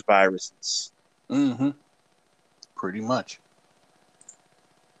Scourge viruses. Mm-hmm. Pretty much.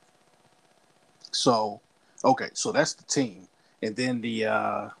 So, okay, so that's the team, and then the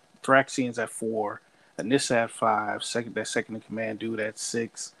Thraxians at 4, Anissa at 5, second in command dude at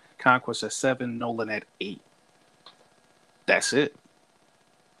 6, Conquest at 7, Nolan at 8. That's it.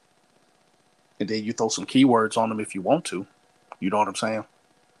 And then you throw some keywords on them if you want to. You know what I'm saying?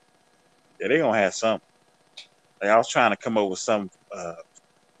 Yeah, they gonna have some. Like, I was trying to come up with some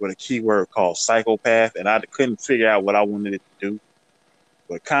with a keyword called psychopath, and I couldn't figure out what I wanted it to do.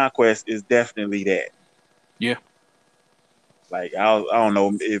 But Conquest is definitely that. Yeah. Like, I don't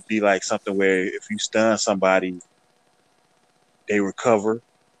know, it'd be like something where if you stun somebody, they recover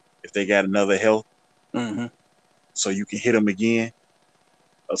if they got another health, Mm-hmm. so you can hit them again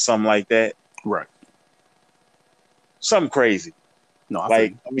or something like that. Right. Something crazy. No, I feel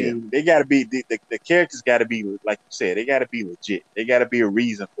Like, you. I Yeah. mean, they got to be the characters got to be, like you said, they got to be legit. They got to be a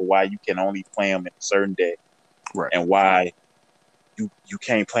reason for why you can only play them in a certain deck, Right. and why you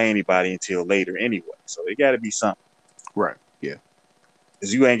can't play anybody until later anyway. So it got to be something. Right. Yeah.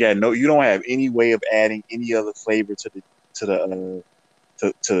 Because you don't have any way of adding any other flavor to the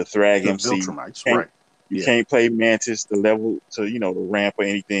to the Thrag The MC. Viltrumites. Right. You Yeah. can't play Mantis the level to the ramp or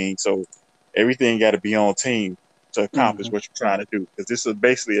anything. So everything got to be on team to accomplish Mm-hmm. what you're trying to do. Because this is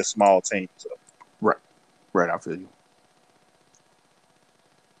basically a small team. So Right. Right. I feel you.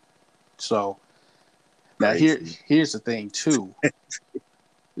 So now crazy. here's the thing too.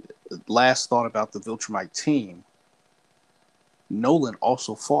 Last thought about the Viltrumite team. Nolan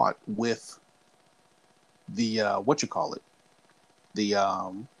also fought with the what you call it, the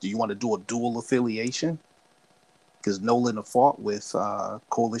do you want to do a dual affiliation, because Nolan fought with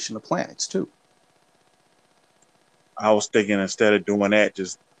Coalition of Planets too. I was thinking instead of doing that,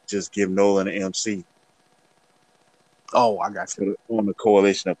 just give Nolan an MC Oh, I got you. on the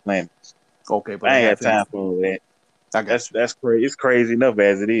Coalition of Planets. Okay, but I I ain't have got him. time for all that. I got That's crazy. It's crazy enough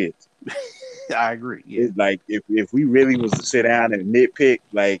as it is. you. I agree. Yeah. It's like if we really was to sit down and nitpick,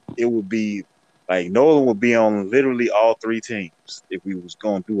 like it would be like Nolan would be on literally all 3 teams if we was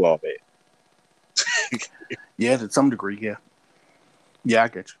going through all that. Yeah, to some degree. Yeah. Yeah, I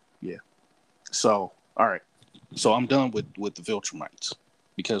get you. Yeah. So, all right. So I'm done with the Viltrumites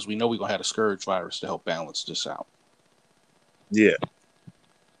because we know we're gonna have a scourge virus to help balance this out. Yeah,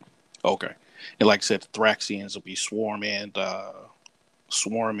 Okay. And like I said, the Thraxians will be Swarm and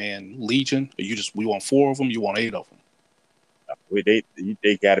Legion. Or we want 4 of them. You want 8 of them.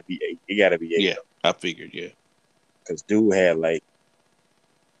 they gotta be 8. It gotta be 8 Yeah, I figured. Yeah, because dude had like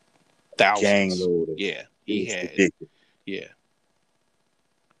a gang thousands. load of. Yeah, It he was had. ridiculous. Yeah,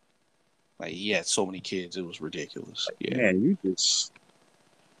 like he had so many kids. It was ridiculous. Yeah. Man, you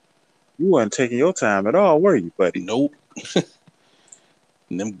wasn't taking your time at all, were you, buddy? Nope.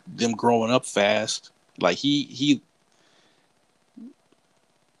 And them growing up fast. Like he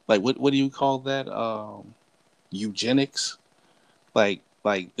like what do you call that? Eugenics. Like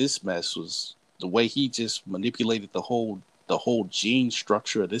this mess was the way he just manipulated the whole gene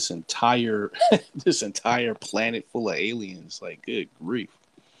structure of this entire this entire planet full of aliens. Like, good grief.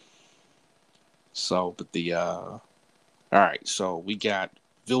 So, but the all right, so we got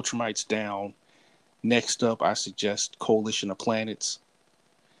Viltrumites down. Next up, I suggest Coalition of Planets.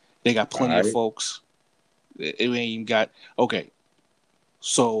 They got All plenty of right. folks. It ain't even got okay.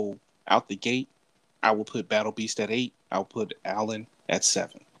 So out the gate, I will put Battle Beast at 8. I'll put Allen at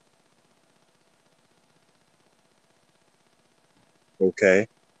 7. Okay. I'm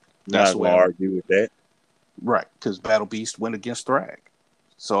That's not the gonna way I'm argue with that. right because Battle Beast went against Thrag.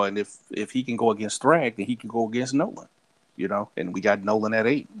 So and if he can go against Thrag, then he can go against Nolan. And we got Nolan at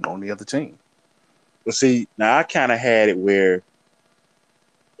 8 on the other team. But see, now I kind of had it where,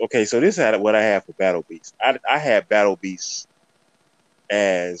 okay, so this is what I have for Battle Beast. I had Battle Beast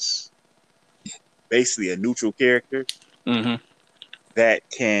as basically a neutral character Mm-hmm. that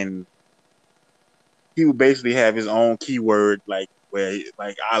can, he would basically have his own keyword, like where,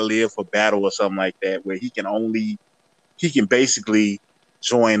 like I live for battle or something like that, where he can basically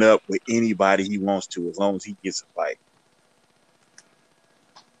join up with anybody he wants to as long as he gets a fight.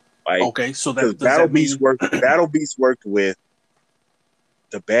 Like, Okay, so because that does that mean Battle Beast worked with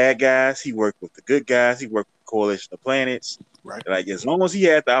the bad guys, he worked with the good guys, he worked with Coalition of Planets. right? Like as long as he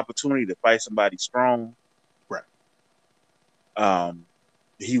had the opportunity to fight somebody strong, Right. um,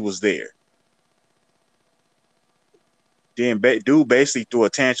 he was there. Then dude basically threw a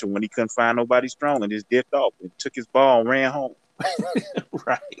tantrum when he couldn't find nobody strong and just dipped off and took his ball and ran home.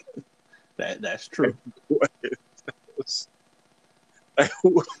 Right. That's true.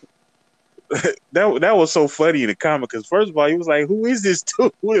 That was so funny in the comic because first of all he was like, "Who is this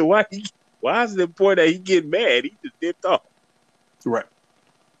dude? Why is it important that he get mad? He just dipped off." Right.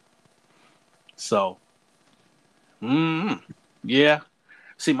 So, yeah.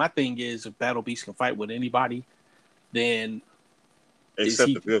 See, my thing is, if Battle Beast can fight with anybody, then is Except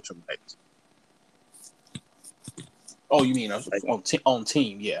he? the Viltrumites. Oh, you mean Like, on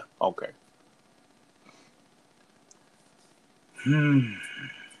team? Yeah. Okay.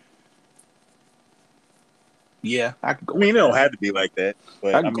 Yeah, I can go I with mean, it that. don't have to be like that, I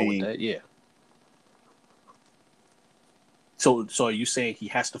but I can go with mean, that. Yeah. So are you saying he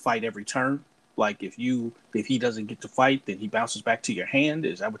has to fight every turn? Like if he doesn't get to fight, then he bounces back to your hand.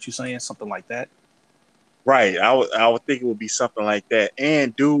 Is that what you're saying? Something like that? right? I would think it would be something like that.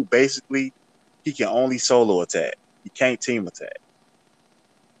 And dude, basically, he can only solo attack. He can't team attack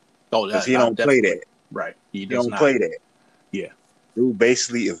Oh, because that he not don't play definitely that. right. He He does don't not. play that. Yeah. Dude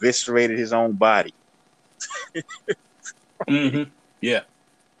basically eviscerated his own body. Mm-hmm. Yeah.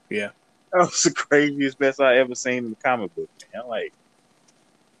 Yeah. That was the craziest best I ever seen in the comic book, man. I'm like,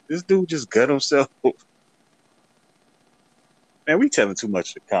 this dude just gut himself. Man, we telling too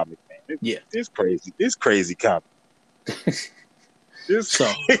much of the comic, man. Yeah. This crazy. This crazy comic. This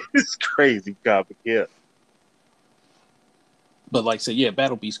So, this crazy comic. Yeah. but like I said, yeah,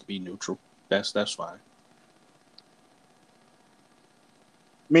 Battle Beast could be neutral. That's fine.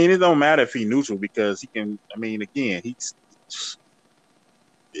 I mean, it don't matter if he neutral because he can. I mean, again,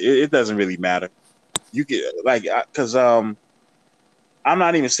 it doesn't really matter. You get like because I'm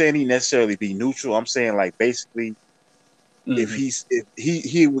not even saying he necessarily be neutral. I'm saying like basically Mm-hmm.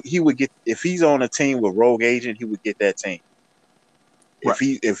 if he would get if he's on a team with Rogue Agent, he would get that team. Right.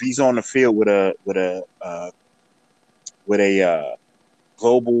 If he's on the field with a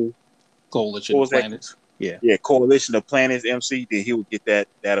global, Coalition what of was that? Planets. Yeah. Yeah, Coalition of Planets MC, then he would get that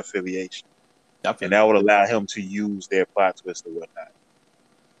affiliation, I and feel that you. would allow him to use their plot twist or whatnot.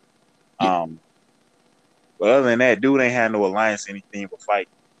 Yeah. But other than that, dude ain't had no alliance, anything but fight,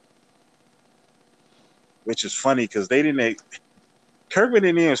 which is funny because they didn't. Kirkman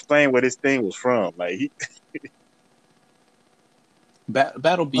didn't even explain where this thing was from. Like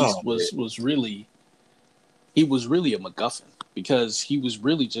Battle oh Beast man, was really he was really a MacGuffin because he was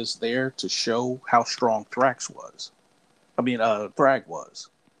really just there to show how strong Thrax was. I mean, Thrag was.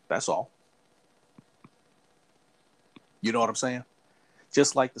 That's all. You know what I'm saying?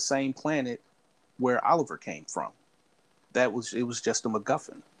 Just like the same planet where Oliver came from. It was just a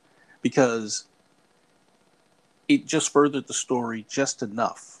MacGuffin because it just furthered the story just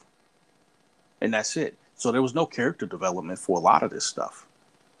enough, and that's it. So there was no character development for a lot of this stuff.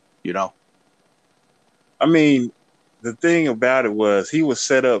 You know? I mean, the thing about it was he was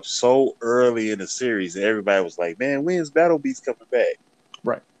set up so early in the series that everybody was like, "Man, when's Battle Beast coming back?"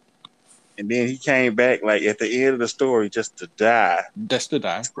 Right. And then he came back like at the end of the story just to die. That's the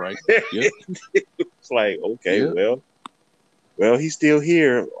die. Right. Yep. It's like, okay, Yep. well, he's still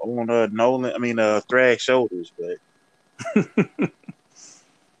here on Thrag's shoulders, but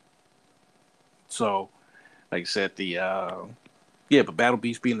So, like I said, yeah, but Battle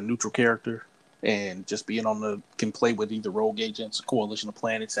Beast being a neutral character and just being on the can play with either rogue agents, a coalition of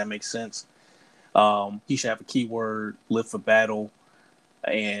planets, that makes sense. He should have a keyword, live for battle,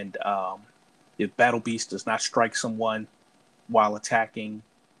 and if Battle Beast does not strike someone while attacking,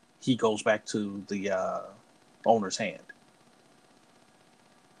 he goes back to the owner's hand.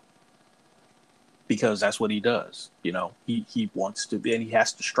 Because that's what he does. You know, he wants to be, and he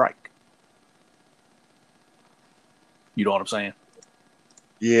has to strike. You know what I'm saying?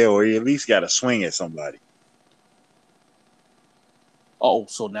 Yeah, or he at least got to swing at somebody. Oh,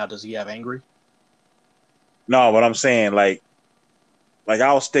 so now does he have angry? No, but I'm saying like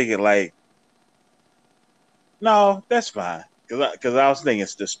I was thinking like, no, that's fine. Because I was thinking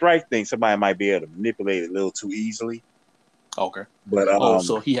it's the strike thing. Somebody might be able to manipulate it a little too easily. Okay. But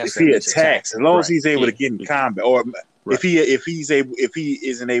So he has if to at he least attack. attacks, as long as Right. he's able to get in combat, or right. if he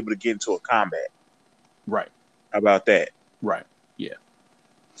isn't able to get into a combat, right. How about that? Right. Yeah.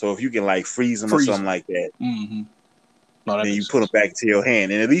 So if you can like freeze him or something like that, mm-hmm. No, then you put him back to your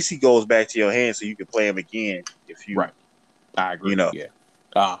hand, and at least he goes back to your hand, so you can play him again if you. Right. I agree. You know. Yeah.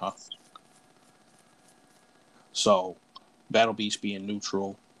 So, Battle Beast being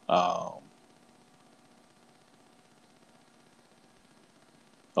neutral.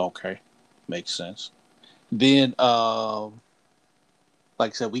 Okay, makes sense. Then, like I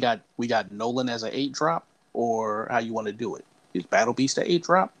said, we got Nolan as an 8-drop, or how you want to do it? Is Battle Beast an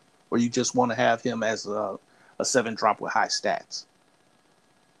 8-drop, or you just want to have him as a 7-drop with high stats?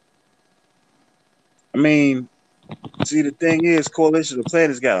 I mean, see, the thing is, Coalition of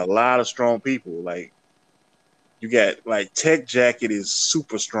Planets got a lot of strong people. Like, you got like Tech Jacket is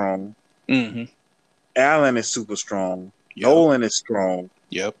super strong. Mm-hmm. Alan is super strong. Yep. Nolan is strong.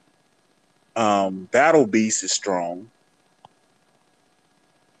 Yep. Battle Beast is strong.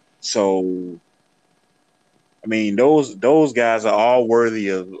 So, I mean, those guys are all worthy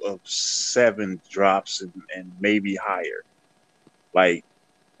of 7 drops and maybe higher. Like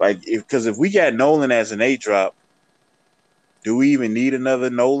if we got Nolan as an 8-drop, do we even need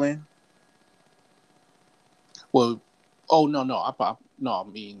another Nolan? Well, I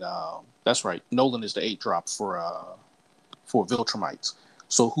mean, that's right. Nolan is the 8-drop for Viltrumites.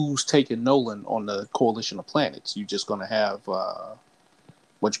 So who's taking Nolan on the Coalition of Planets? You just gonna have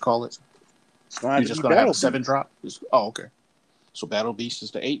what you call it? You're just gonna have a 7-drop? Oh, okay. So Battle Beast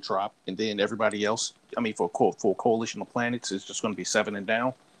is the 8-drop, and then everybody else. I mean, for Coalition of Planets, is just going to be 7 and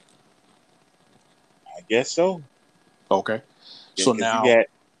down. I guess so. Okay. Yeah, so now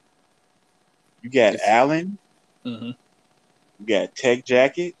you got Alan. Mm-hmm. You got Tech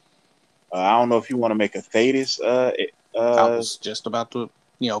Jacket. I don't know if you want to make a Thetis. I was just about to,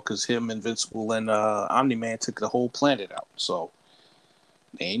 because him, Invincible, and Omni-Man took the whole planet out, so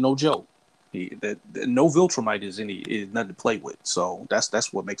they ain't no joke. No Viltrumite is nothing to play with, so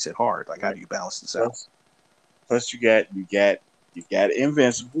that's what makes it hard. Like, how do you balance this out? Plus, you got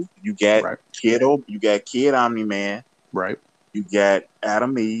Invincible. You got Kid Omni-Man. Right. You got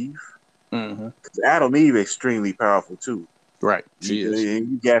Adam Eve. Mm-hmm. Adam Eve is extremely powerful too. Right. She is.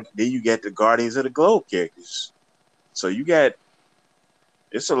 And you got the Guardians of the Globe characters. So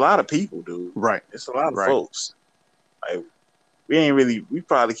it's a lot of people, dude. Right. It's a lot of folks. Like, we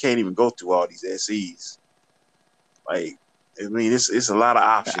probably can't even go through all these SEs. Like, I mean, it's a lot of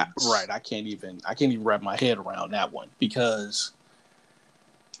options. Right. I can't even wrap my head around that one because,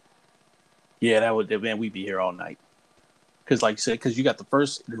 we'd be here all night. Because, like you said, you got the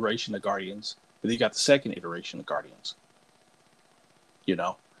first iteration of Guardians, and then you got the second iteration of Guardians.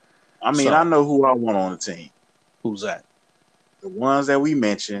 I mean, I know who I want on the team. Who's that? The ones that we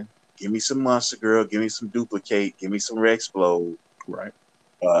mentioned. Give me some Monster Girl. Give me some Duplicate. Give me some Rexplode. Right.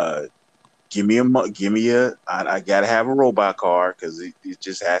 Give me a. I gotta have a robot car because it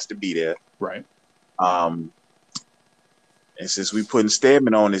just has to be there. Right. And since we putting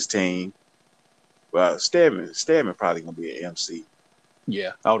Stedman on this team, well, Stedman probably gonna be an MC.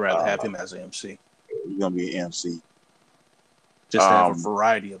 Yeah, I would rather have him as an MC. He's gonna be an MC. Just to have a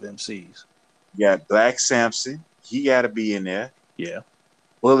variety of MCs. You got Black Samson. He got to be in there. Yeah.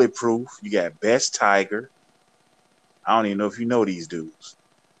 Bulletproof. You got Best Tiger. I don't even know if you know these dudes.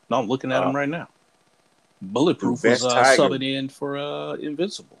 No, I'm looking at them right now. Bulletproof was subbing in for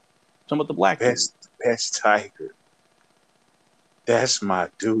Invincible. Talking about the black Best Tiger. That's my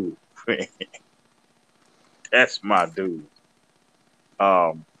dude. That's my dude.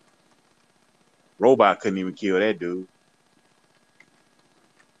 Robot couldn't even kill that dude.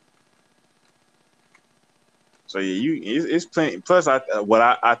 So yeah, it's plenty. Plus,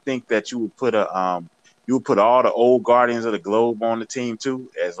 I think that you would put all the old Guardians of the Globe on the team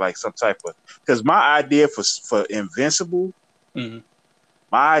too, as like some type of, because my idea for Invincible, my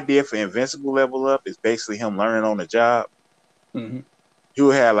idea for Invincible level up is basically him learning on the job. Mm-hmm. He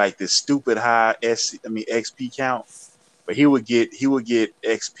would have like this stupid high XP count, but he would get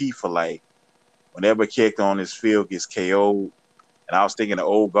XP for like whenever a character on this field gets KO'd, and I was thinking the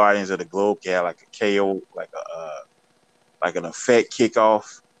old Guardians of the Globe had like a KO, like an effect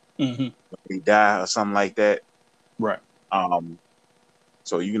kickoff Mm-hmm. when they die or something like that. Right.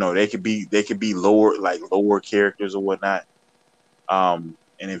 So they could be lower characters or whatnot. And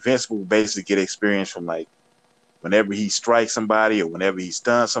Invincible basically get experience from like whenever he strikes somebody or whenever he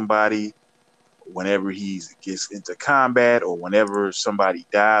stuns somebody, whenever he gets into combat or whenever somebody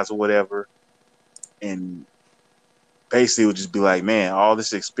dies or whatever. And basically it would just be like, man, all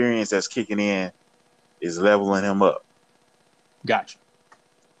this experience that's kicking in is leveling him up. Gotcha.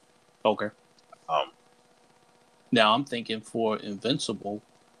 Okay. Um, Now I'm thinking for Invincible,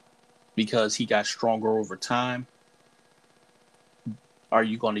 because he got stronger over time, are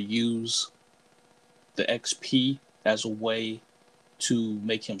you going to use the XP as a way to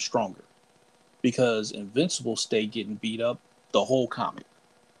make him stronger? Because Invincible stayed getting beat up the whole comic.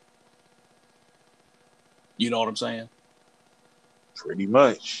 You know what I'm saying? Pretty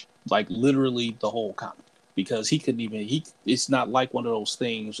much. Like literally the whole comic. Because he couldn't even it's not like one of those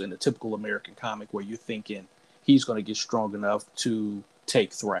things in a typical American comic where you're thinking he's going to get strong enough to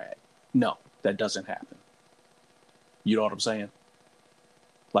take Thrag. No, that doesn't happen. You know what I'm saying?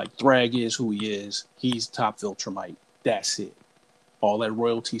 Like Thrag is who he is. He's top Viltrumite. That's it. All that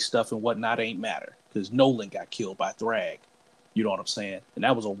royalty stuff and whatnot ain't matter because Nolan got killed by Thrag. You know what I'm saying? And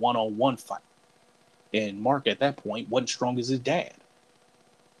that was a one-on-one fight. And Mark at that point wasn't strong as his dad.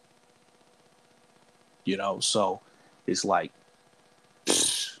 You know, so it's like,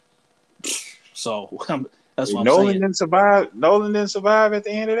 so that's what I'm Nolan saying. didn't survive. Nolan didn't survive at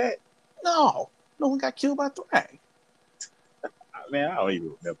the end of that. No, Nolan got killed by Thrag. Man, I don't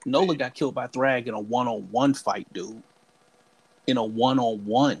even remember. Nolan got killed by Thrag in a one-on-one fight, dude. In a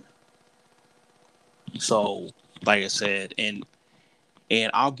one-on-one. So, like I said, and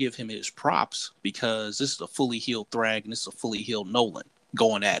I'll give him his props because this is a fully healed Thrag and this is a fully healed Nolan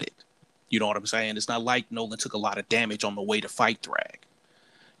going at it. You know what I'm saying? It's not like Nolan took a lot of damage on the way to fight Thrag,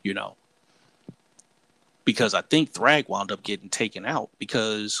 you know. Because I think Thrag wound up getting taken out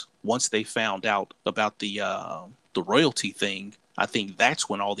because once they found out about the royalty thing, I think that's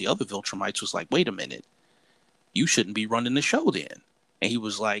when all the other Viltrumites was like, wait a minute, you shouldn't be running the show then. And he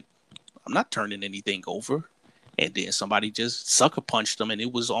was like, I'm not turning anything over. And then somebody just sucker punched him and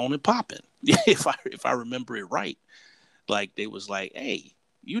it was on and popping. if I remember it right. Like they was like, hey,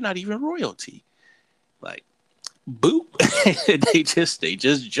 you're not even royalty. Like, boop. they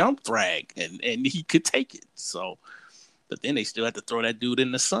just jumped Thrag and he could take it. So but then they still had to throw that dude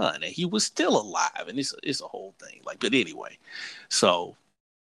in the sun and he was still alive. And it's a whole thing. Like, but anyway. So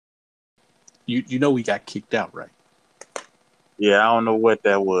you know he got kicked out, right? Yeah, I don't know what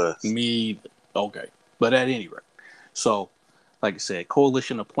that was. Me, okay. But at any rate, so like I said,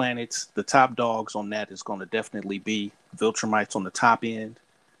 Coalition of Planets, the top dogs on that is going to definitely be Viltrumites on the top end.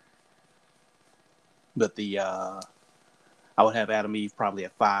 But I would have Adam Eve probably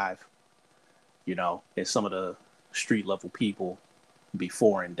at 5, you know, and some of the street level people be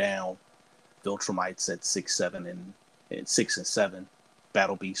 4 and down. Viltrumites at 6, 7, and 6 and 7.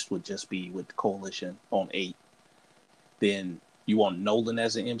 Battle Beast would just be with the Coalition on 8. Then you want Nolan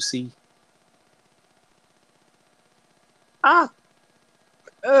as an MC? I'm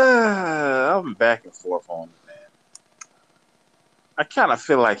back and forth on it, man. I kind of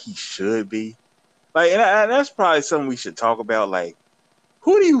feel like he should be. Like, and that's probably something we should talk about. Like,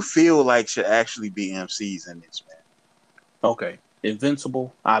 who do you feel like should actually be MCs in this, man? Okay.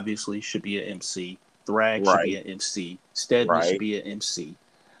 Invincible, obviously, should be an MC. Thrag should be an MC. Steadman should be an MC.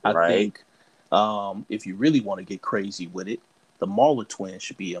 I think if you really want to get crazy with it, the Mauler twins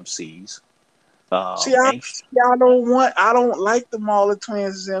should be MCs. I don't like the Mauler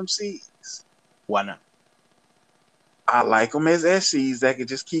twins as MCs. Why not? I like them as SCs that can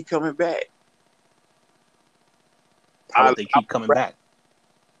just keep coming back. How would they keep coming back?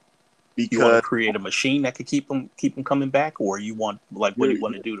 Because you want to create a machine that could keep them coming back, or you want what do you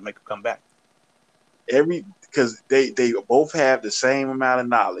want to do to make them come back? Because they both have the same amount of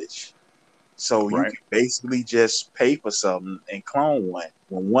knowledge, so you can basically just pay for something and clone one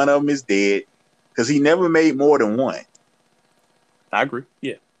when one of them is dead, because he never made more than one. I agree.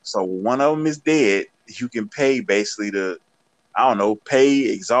 Yeah. So when one of them is dead, you can pay basically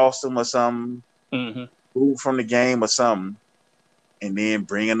exhaust them or something, move from the game or something, and then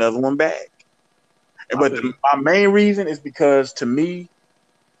bring another one back. But my main reason is because to me,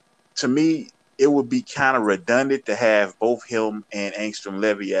 it would be kind of redundant to have both him and Angstrom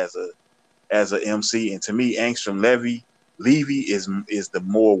Levy as a MC. And to me, Angstrom Levy is the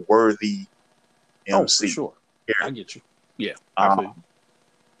more worthy MC. Oh, for sure. I get you. Yeah.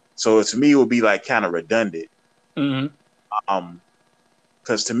 So to me, it would be like kind of redundant. Mm-hmm.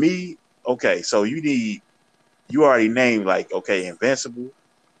 Because to me, okay, so you already named like okay, Invincible.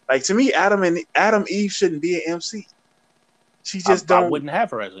 Like to me, Adam Eve shouldn't be an MC. She just I don't. wouldn't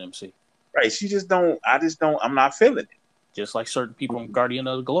have her as an MC. Right? She just don't. I just don't. I'm not feeling it. Just like certain people from Guardian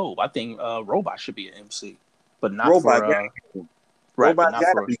of the Globe. I think Robot should be an MC, but not Robot, for right, but Robot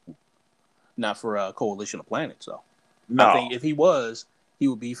gotta be. not for Coalition of Planets though. I No, think if he was, he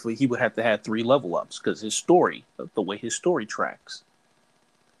would have to have 3 level ups because his story, the way his story tracks,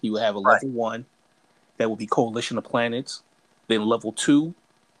 he would have a right. level 1 that would be Coalition of Planets, then level 2,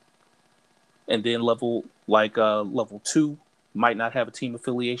 and then level 2 might not have a team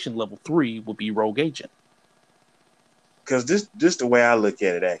affiliation. Level 3 would be Rogue Agent. Because this the way I look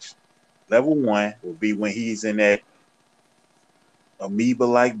at it. Actually, level 1 will be when he's in that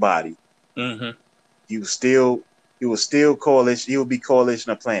amoeba-like body. Mm-hmm. He was still coalition. He will be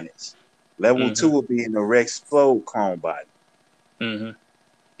Coalition of Planets. Level 2 will be in the Rex Explode clone body, Mm-hmm.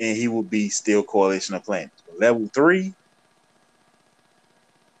 and he will be still Coalition of Planets. But level 3,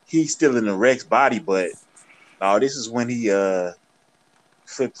 he's still in the Rex body, but no, this is when he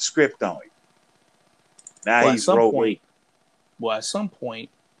flipped the script on you. Now Well, he's Rogue. at some point,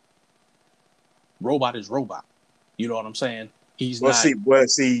 Robot is Robot. You know what I'm saying? He's Well, not.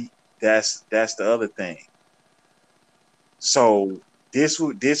 see, that's the other thing. So this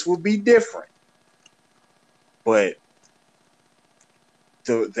would be different, but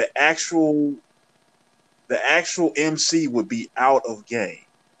the actual MC would be out of game,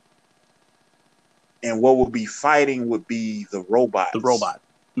 and what would be fighting would be the robots. The robot.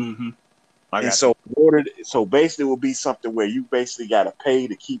 Mm-hmm. And so, so basically, it would be something where you basically got to pay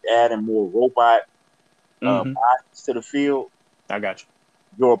to keep adding more robot bodies to the field. I got you.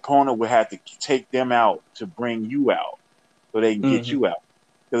 Your opponent would have to take them out to bring you out, so they can get you out.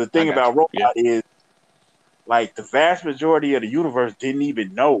 Because the thing about Robot is, like, the vast majority of the universe didn't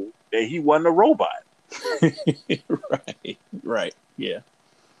even know that he wasn't a robot. Right, yeah.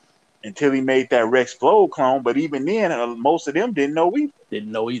 Until he made that Rex Explode clone, but even then, most of them didn't know either.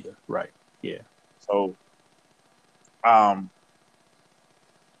 Didn't know either, right? Yeah. So,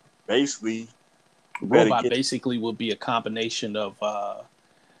 basically, Robot basically would be a combination of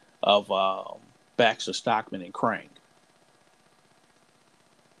Baxter Stockman and Krang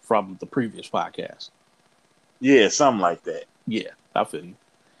from the previous podcast. Yeah, something like that. Yeah, I feel you.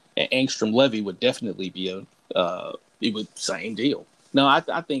 And Angstrom Levy would definitely be it would same deal. No, I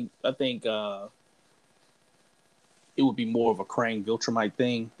think it would be more of a Krang Viltrumite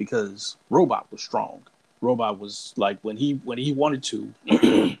thing because Robot was strong. Robot was like when he wanted to,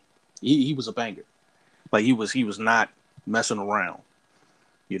 he was a banger. Like he was not messing around,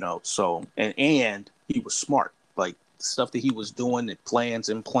 you know. So and he was smart. Like stuff that he was doing, and plans,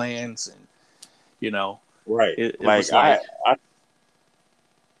 and you know. Right. It like, was like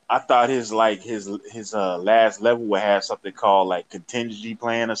I thought his last level would have something called like contingency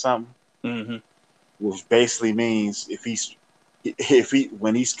plan or something. Mm-hmm. Which basically means if he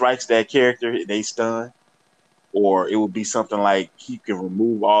when he strikes that character, they stun. Or it would be something like he can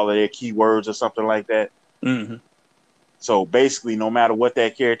remove all of their keywords or something like that. Mm-hmm. So basically, no matter what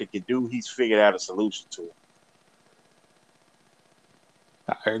that character can do, he's figured out a solution to it.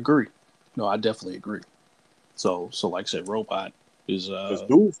 I agree. No, I definitely agree. So like I said, Robot is because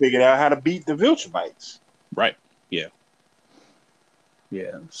dude figured out how to beat the Viltrumites. Right. Yeah.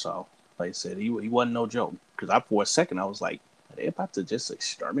 Yeah. So like I said, he wasn't no joke. Because for a second I was like, are they about to just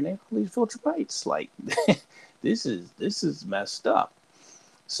exterminate all these Viltrumites? Like this is messed up.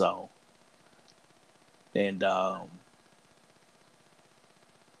 So and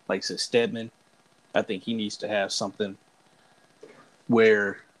like I said, Stedman, I think he needs to have something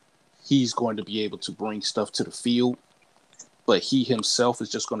where he's going to be able to bring stuff to the field, but he himself is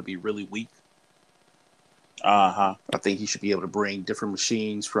just going to be really weak. I think he should be able to bring different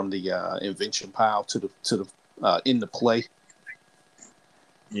machines from the invention pile to the into play.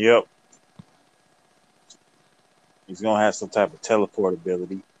 Yep. He's gonna have some type of teleport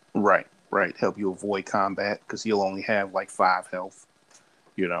ability. Right. Help you avoid combat because he'll only have like 5 health.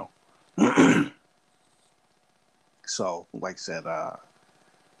 You know. So, like I said,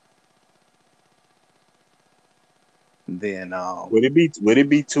 then would it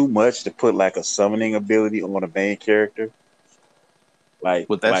be too much to put like a summoning ability on a main character? Like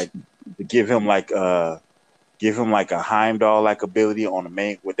to give him like a Heimdall like ability on the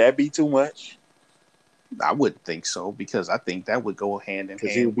main. Would that be too much? I wouldn't think so because I think that would go hand in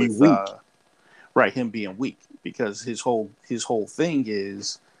hand with him being weak because his whole thing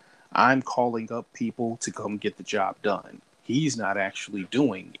is I'm calling up people to come get the job done. he's not actually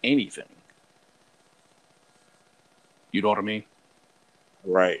doing anything. You know what I mean?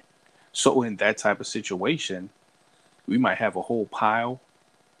 Right. So in that type of situation, we might have a whole pile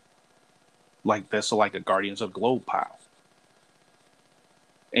like that's like a Guardians of the Globe pile.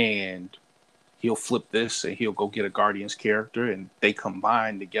 And he'll flip this and he'll go get a Guardians character and they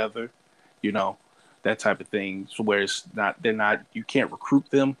combine together, you know, that type of thing. So where it's not, they're not, you can't recruit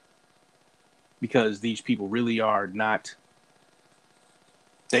them because these people really are not,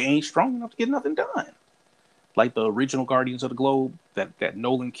 they ain't strong enough to get nothing done. Like the original Guardians of the Globe that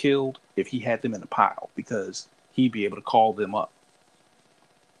Nolan killed, if he had them in a pile, because he'd be able to call them up.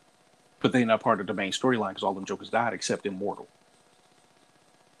 But they're not part of the main storyline because all them jokers died except Immortal.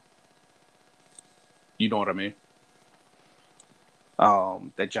 You know what I mean?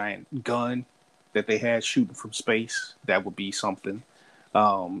 That giant gun that they had shooting from space, that would be something.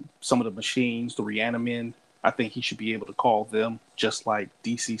 Some of the machines, the Reanimin, I think he should be able to call them just like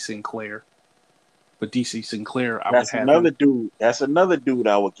DC Sinclair. But DC Sinclair, I would That's have another him. dude. That's another dude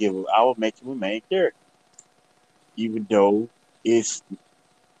I would give. I would make him a main character, even though it's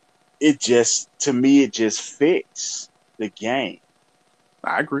it just to me it just fits the game.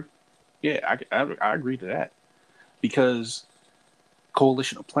 I agree. Yeah, I agree to that because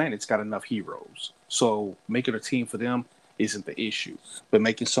Coalition of Planets got enough heroes. So making a team for them isn't the issue. But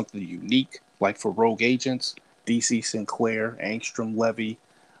making something unique, like for Rogue Agents, DC Sinclair, Angstrom Levy,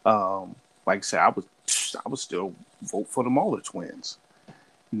 like I said, I would still vote for the Mauler twins.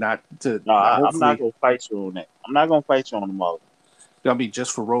 Not to No, not I'm not hopefully gonna fight you on that. I'm not gonna fight you on the mother. I mean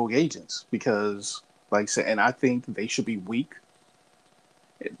just for Rogue Agents because like I said, and I think they should be weak,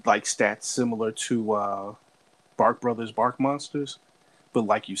 like stats similar to Bark Brothers, Bark Monsters. But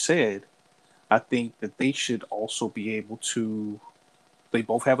like you said, I think that they should also be able to. They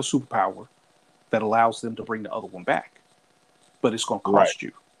both have a superpower that allows them to bring the other one back, but it's going to Right, cost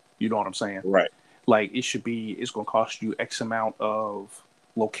you. You know what I'm saying? right, Like it should be. It's going to cost you X amount of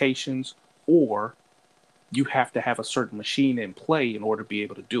locations, or you have to have a certain machine in play in order to be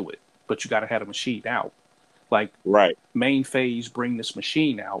able to do it. But you got to have a machine out. Like right, main phase, bring this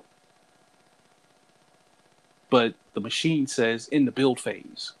machine out, but the machine says in the build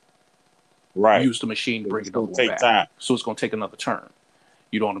phase, right. use the machine to bring It's gonna another one take back. time. So it's going to take another turn.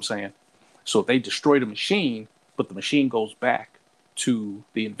 You know what I'm saying? So if they destroy the machine, but the machine goes back to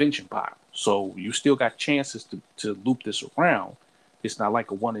the invention pile. So you still got chances to loop this around. It's not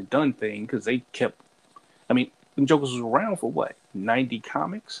like a one and done thing because they kept, I mean, them Jokers was around for what, 90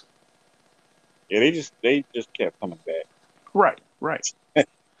 comics? Yeah, they just kept coming back. Right, right.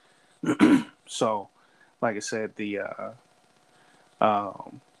 So, like I said, the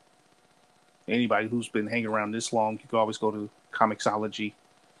um, anybody who's been hanging around this long, you can always go to Comixology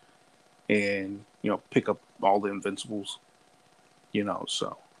and pick up all the Invincibles.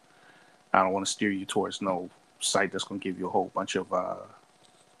 So I don't want to steer you towards no site that's going to give you a whole bunch of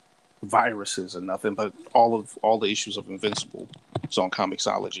viruses or nothing, but all the issues of Invincible is on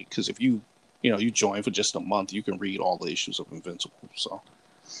Comixology. Because if you join for just a month, you can read all the issues of Invincible. So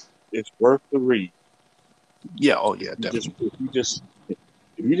It's worth the read. yeah, oh yeah, You just definitely.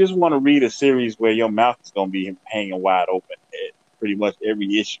 if you just want to read a series where your mouth is gonna be hanging wide open at pretty much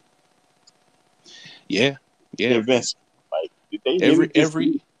every issue, Yeah, yeah. Invincible. Like did they really Every just every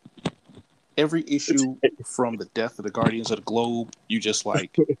do every issue it? from the death of the Guardians of the Globe, you just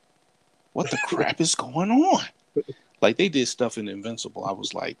like, what the crap is going on? Like they did stuff in Invincible. I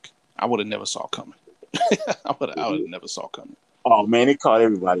was like, I would have never saw coming. I would have never saw coming. Oh man, it caught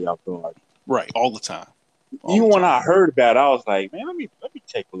everybody off guard. Right, all the time, all Even the when time. I heard about it, I was like, man, let me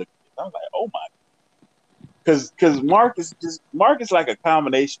take a look at this. I was like, oh my, because Mark is like a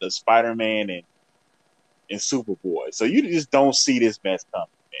combination of Spider Man and Superboy. So you just don't see this mess coming,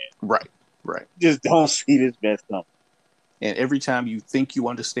 man. Right, right. You just don't see this mess coming. And every time you think you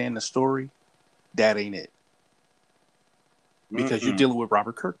understand the story, that ain't it. Because you're Mm-mm. dealing with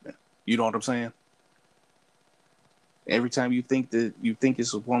Robert Kirkman. You know what I'm saying? Every time you think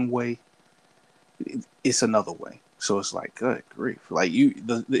it's one way, it's another way. So it's like, good grief. Like it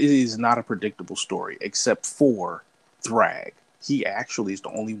is not a predictable story, except for Thrag. He actually is the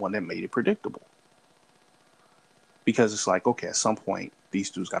only one that made it predictable. Because it's like, okay, at some point,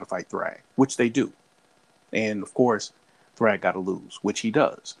 these dudes got to fight Thrag, which they do. And of course, Thrag got to lose, which he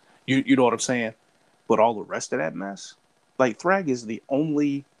does. You know what I'm saying? But all the rest of that mess, like Thrag is the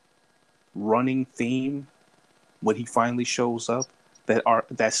only running theme when he finally shows up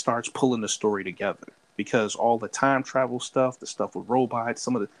that starts pulling the story together. Because all the time travel stuff, the stuff with robots,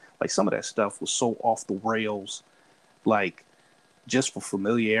 some of that stuff was so off the rails. Like just for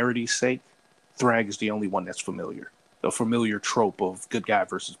familiarity's sake, Thrag is the only one that's familiar. a familiar trope of good guy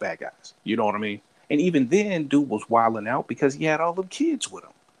versus bad guys. You know what I mean? And even then, dude was wilding out because he had all them kids with him.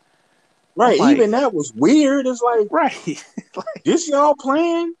 I'm Right. like, Even that was weird. It's like, right, this y'all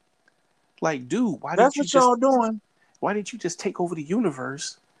playing? like, dude, why That's didn't you what just y'all doing. why didn't you just take over the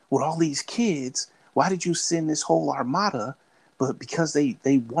universe with all these kids? Why did you send this whole armada? But because they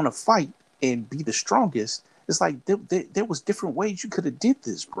want to fight and be the strongest, it's like there was different ways you could have did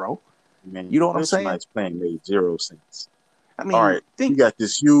this, bro. Man, You know what I'm saying? Viltrumite's plan made zero sense. I All mean, right, we think, got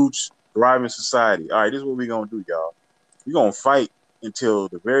this huge thriving society. All right, this is what we're gonna do, y'all. We're gonna fight until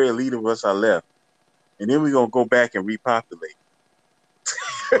the very elite of us are left, and then we're gonna go back and repopulate.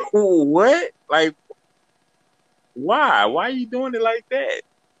 What? Like, why? Why are you doing it like that?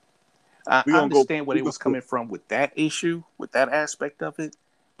 We're I gonna go. understand where We they gonna was go. coming from with that issue, with that aspect of it,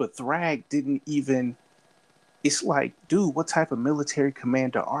 but Thrag didn't even. It's like, dude, what type of military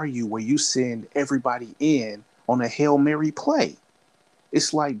commander are you where you send everybody in on a Hail Mary play?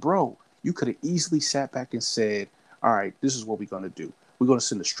 It's like, bro, you could have easily sat back and said, all right, this is what we're going to do. We're going to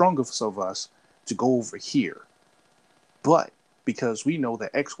send the strongest of us to go over here. But because we know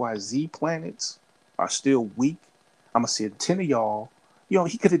that XYZ planets are still weak, I'm going to send 10 of y'all. You know,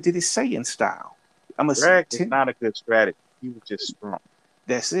 he could have did it Saiyan style. I'm going to send Drag was 10. not a good strategy. He was just strong.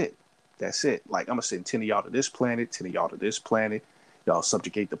 That's it. That's it. Like, I'm going to send 10 of y'all to this planet, 10 of y'all to this planet. Y'all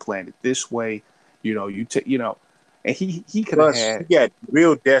subjugate the planet this way. You know, and he could have Plus, he had, got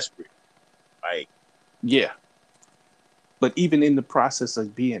real desperate. Like, yeah. But even in the process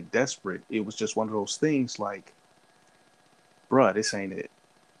of being desperate, it was just one of those things like, bruh, this ain't it.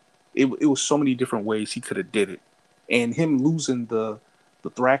 It was so many different ways he could have did it. And him losing the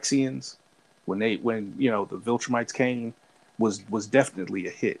Thraxians when the Viltrumites came was definitely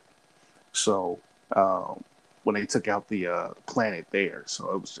a hit. So when they took out the planet there,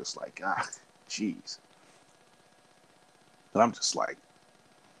 so it was just like, jeez. But I'm just like,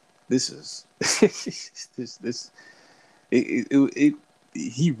 this is this it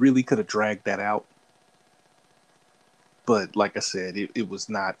he really could have dragged that out. But like I said, it was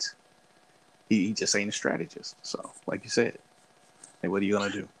not. He just ain't a strategist. So, like you said, hey, what are you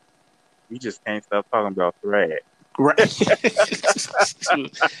gonna do? we just can't stop talking about Thrag. Right.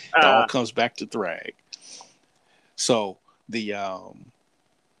 It all comes back to Thrag. So the um,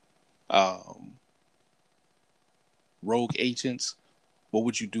 rogue agents. What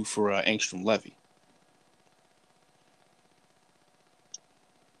would you do for Angstrom Levy?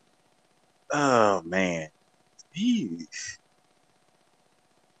 Oh man, he.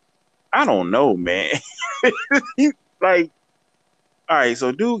 I don't know, man. He, like, all right,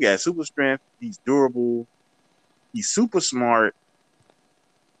 so dude got super strength. He's durable. He's super smart.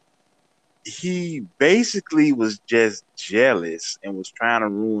 He basically was just jealous and was trying to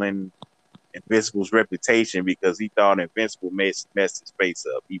ruin Invincible's reputation because he thought Invincible messed his face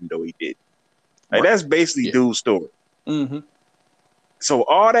up, even though he didn't. Like, Right. that's basically Yeah. dude's story. Mm-hmm. So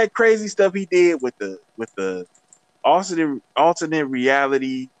all that crazy stuff he did with the alternate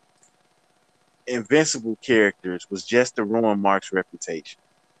reality Invincible characters was just to ruin Mark's reputation.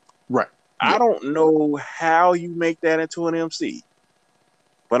 Right. I Yeah. don't know how you make that into an MC,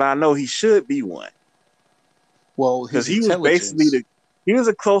 but I know he should be one Well, because his intelligence. he was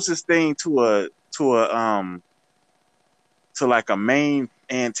the closest thing to like a main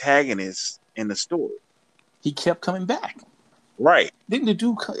antagonist in the story. He kept coming back. Right. Didn't the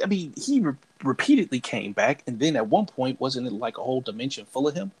dude? I mean, he repeatedly came back, and then at one point, wasn't it like a whole dimension full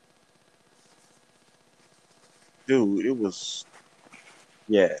of him? Dude, it was,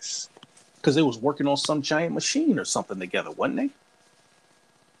 yes. Because they was working on some giant machine or something together, wasn't they?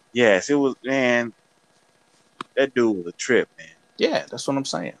 Yes, it was, man. That dude was a trip, man. Yeah, that's what I'm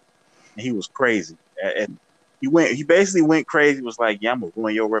saying. And he was crazy. And he basically went crazy, was like, yeah, I'm gonna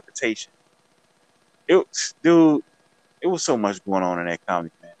ruin your reputation. Dude, it was so much going on in that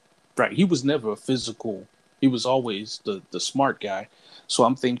comic, man. Right. He was never a physical. He was always the smart guy. So I'm I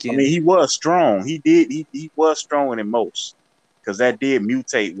mean, thinking, he was strong. He was stronger than most. Because that did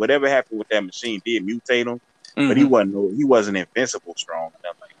mutate. Whatever happened with that machine did mutate him. But mm-hmm. he wasn't invincible strong or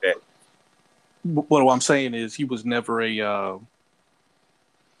nothing like that. What I'm saying is he was never a.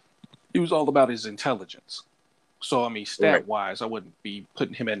 He was all about his intelligence. So I mean, Right. stat wise, I wouldn't be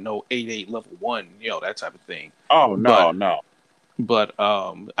putting him at no 8-8 level 1, that type of thing. Oh But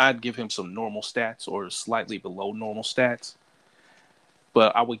no. I'd give him some normal stats or slightly below normal stats.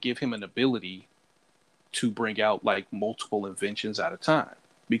 But I would give him an ability to bring out like multiple inventions at a time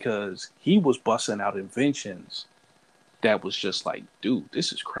because he was busting out inventions that was just like, dude,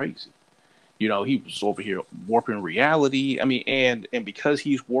 this is crazy. He was over here warping reality. I mean, and because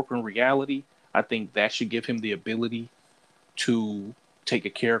he's warping reality, I think that should give him the ability to take a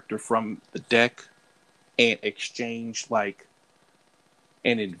character from the deck and exchange like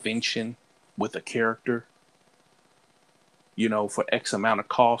an invention with a character, for X amount of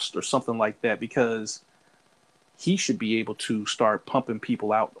cost or something like that, because he should be able to start pumping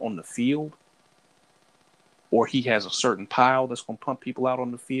people out on the field, or he has a certain pile that's going to pump people out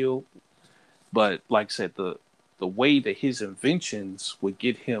on the field. But like I said, the way that his inventions would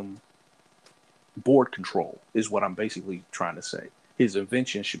get him board control is what I'm basically trying to say. His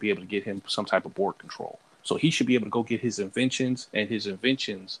inventions should be able to get him some type of board control. So he should be able to go get his inventions, and his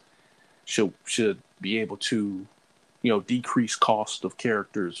inventions should be able to, decrease cost of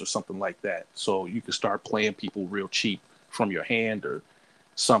characters or something like that. So you can start playing people real cheap from your hand or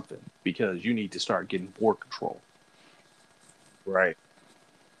something, because you need to start getting board control. Right.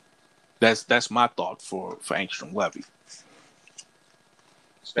 That's my thought for Angstrom Levy.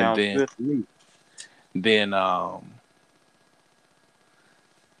 Sounds good to me. Then I'm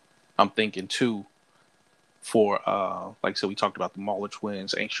thinking too, for like I said, we talked about the Mauler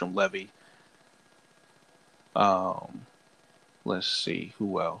twins, Angstrom Levy. Let's see,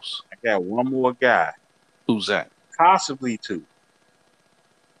 who else? I got one more guy. Who's that? Possibly two.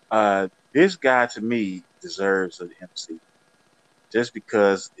 This guy to me deserves an MC, just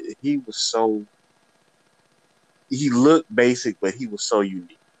because he looked basic, but he was so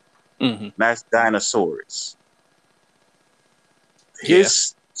unique. Mm-hmm. That's Dinosaurus.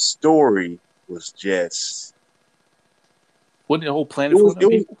 His story was just. Wasn't the whole planet full of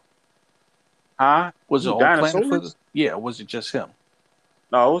people? Huh? Was the whole planet full of? Yeah, or was it just him?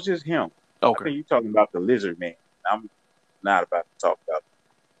 No, it was just him. Okay. I think you're talking about the lizard man. I'm not about to talk about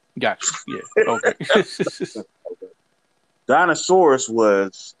that. Gotcha. Yeah. Okay. Okay. Dinosaurus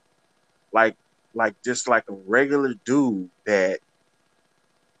was like just like a regular dude that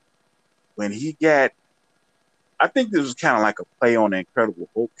when he got, I think this was kind of like a play on the Incredible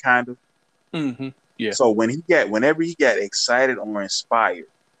Hulk, kind of. Mm-hmm. Yeah. So whenever he got excited or inspired,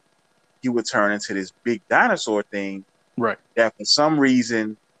 he would turn into this big dinosaur thing. Right. That for some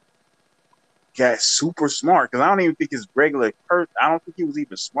reason got super smart, because I don't even think his regular person. I don't think he was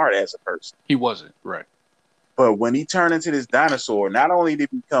even smart as a person. He wasn't, right. But when he turned into this dinosaur, not only did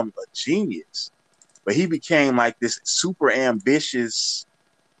he become a genius, but he became like this super ambitious,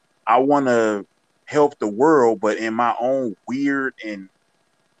 I want to help the world, but in my own weird and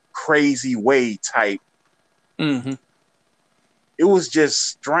crazy way type. Mm-hmm. It was just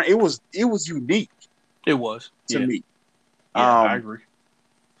strange. It was unique. It was to me. Yeah, I agree.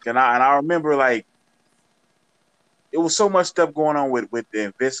 And I remember, like, it was so much stuff going on with the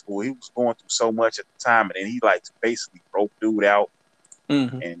Invincible. He was going through so much at the time, and then he like basically broke dude out,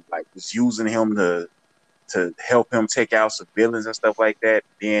 mm-hmm. and like was using him to help him take out some villains and stuff like that.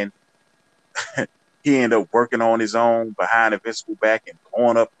 Then he ended up working on his own behind Invincible back and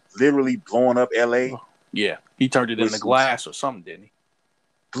literally blowing up LA. Yeah, he turned it into glass or something, didn't he?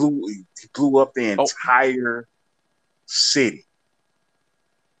 He blew up the entire city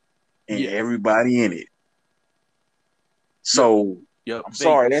and everybody in it. So I'm Vegas.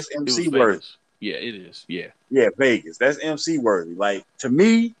 sorry, that's MC worthy. Yeah, it is. Yeah. Yeah, Vegas. That's MC worthy. Like, to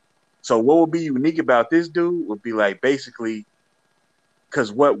me, so what would be unique about this dude would be like basically,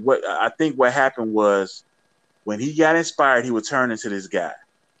 because what I think what happened was when he got inspired, he would turn into this guy.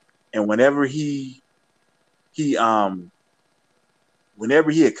 And whenever he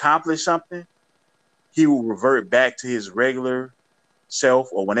accomplished something, he would revert back to his regular self,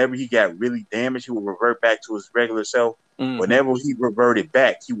 or whenever he got really damaged, he would revert back to his regular self. Mm-hmm. Whenever he reverted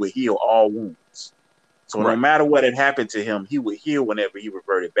back, he would heal all wounds. So no matter what had happened to him, he would heal whenever he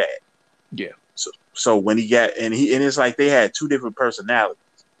reverted back. Yeah. So when he got and it's like they had two different personalities.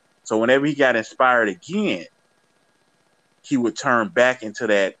 So whenever he got inspired again, he would turn back into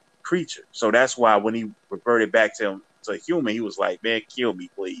that creature. So that's why when he reverted back to a human, he was like, "Man, kill me,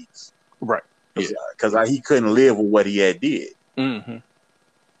 please." Right. Because he couldn't live with what he had did. Mm-hmm.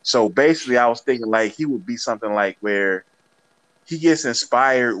 So basically, I was thinking like he would be something like where he gets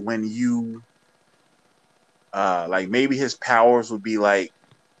inspired when you, like maybe his powers would be like,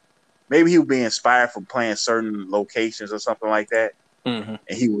 maybe he would be inspired from playing certain locations or something like that. Mm-hmm.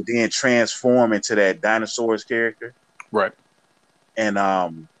 And he would then transform into that Dinosaurus character. Right.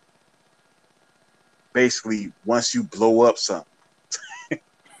 And basically, once you blow up something,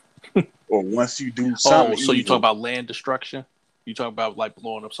 or once you do something. So you talk about land destruction? You talk about like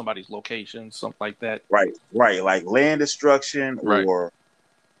blowing up somebody's location, something like that? Right. Like land destruction, right. Or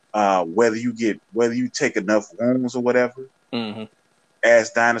whether you take enough wounds or whatever. Mm-hmm. As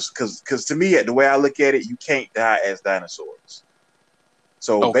dinosaurs, because to me, the way I look at it, you can't die as dinosaurs.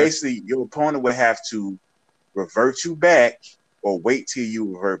 So Okay. basically, your opponent would have to revert you back or wait till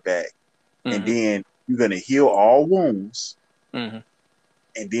you revert back. And Mm-hmm. then you're going to heal all wounds. Mm-hmm.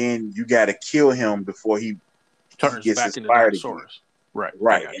 And then you got to kill him before he Turns gets back into inspired again. Dinosaurus. Right. I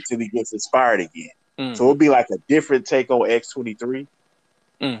Right. got Until he gets inspired again. you. So Mm-hmm. it'll be like a different take on X-23,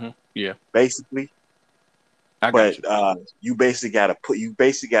 Mm-hmm. Yeah. basically. I got But you. you basically got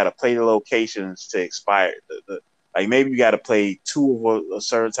to play the locations to expire. Like maybe you got to play two of a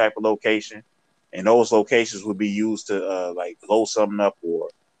certain type of location, and those locations would be used to like blow something up or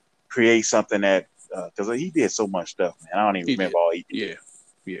create something that because he did so much stuff, man. I don't even He remember did. all he did. Yeah.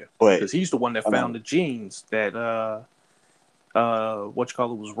 Yeah. But Because he's the one that found um, the genes that what you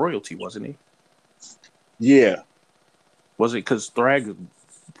call it was royalty, wasn't he? yeah, Was it because Thrag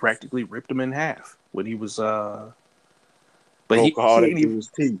practically ripped him in half when he was but broke he all ain't that even dude's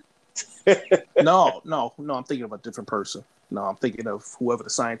teeth. no, I'm thinking of a different person. No, I'm thinking of whoever the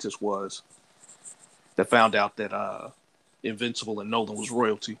scientist was that found out that Invincible and Nolan was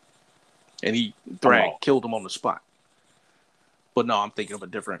royalty. And he Thrag Oh, killed him on the spot. But no, I'm thinking of a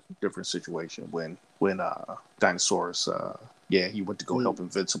different situation when Dinosaurus yeah, he went to go help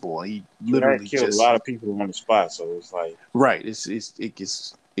Invincible and he that literally killed a just lot of people on the spot. So it's like, right, it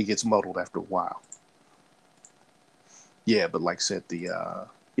gets muddled after a while. Yeah, but like I said, the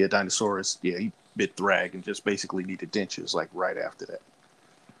yeah, Dinosaurus, yeah, he bit Thrag and just basically needed dentures like right after that.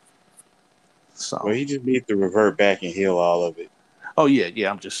 well, So he just needs to revert back and heal all of it. oh yeah,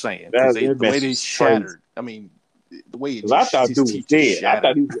 I'm just saying because That the way mess they was crazy. shattered. I mean, the way it Because I just thought his dude was teeth just dead.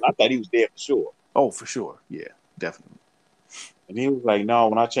 shattered. I thought he was dead for sure. Oh, for sure. Yeah, definitely. And he was like, "No,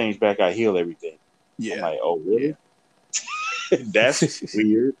 when I change back, I heal everything." I'm Yeah, like, "Oh, yeah. really? That's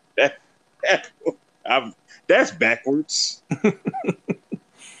weird. That I'm, that's backwards."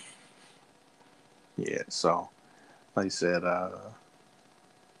 Yeah. So, like I said,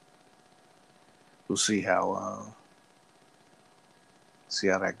 we'll see how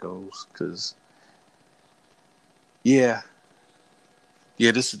that goes. Cause yeah,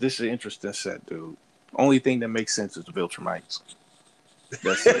 yeah. This is an interesting set, dude. Only thing that makes sense is the Viltrumites.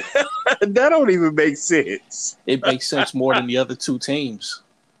 That's it. That don't even make sense. It makes sense more than the other two teams.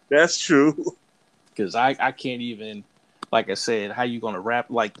 That's true. Because I can't even, like I said, how you going to wrap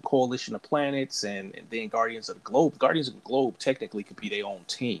like the Coalition of Planets and then Guardians of the Globe? Guardians of the Globe technically could be their own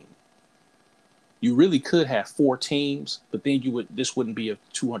team. You really could have four teams, but then this wouldn't be a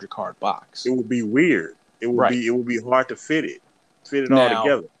 200 card box. It would be weird. Right. It would be hard to fit it all Now,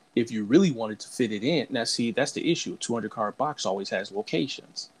 together. if you really wanted to fit it in, now see, that's the issue. A 200 card box always has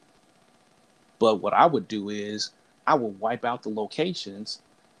locations. But what I would do is I would wipe out the locations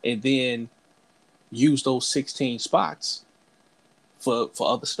and then use those 16 spots for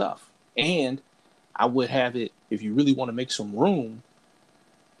other stuff. And I would have it, if you really want to make some room,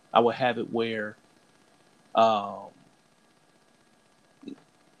 I would have it where um,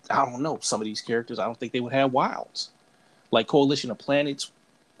 I don't know, some of these characters I don't think they would have wilds. Like Coalition of Planets,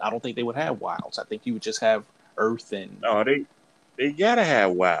 I don't think they would have wilds. I think you would just have Earth and No, they gotta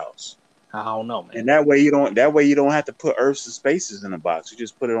have wows. I don't know, man. And that way you don't have to put Earths and spaces in a box. You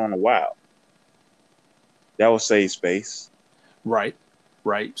just put it on a wow. That will save space. Right,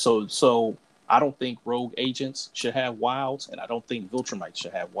 right. So I don't think rogue agents should have wilds, and I don't think Viltrumites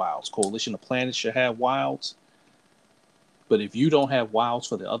should have wilds. Coalition of Planets should have wilds. But if you don't have wilds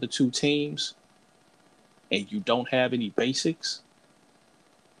for the other two teams, and you don't have any basics,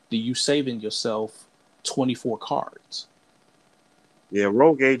 then you saving yourself 24 cards. Yeah,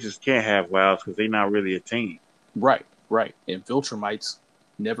 rogue agents can't have wows because they're not really a team. Right, right. And Viltrumites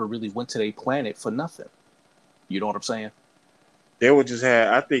never really went to their planet for nothing. You know what I'm saying? They would just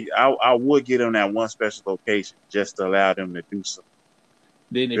have. I think I would get them that one special location just to allow them to do some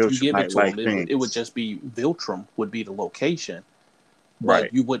Then if you give it Viltrumite to like them, it would things. just be Viltrum would be the location, but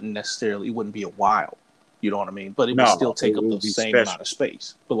Right. you wouldn't necessarily, it wouldn't be a wild. You know what I mean? But it would still No, take it up the would be same amount special. of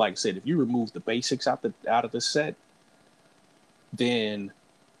space. But like I said, if you remove the basics out of the set, then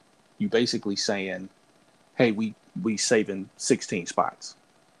you basically saying, hey, we saving 16 spots.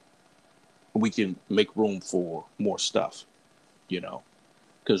 We can make room for more stuff, you know.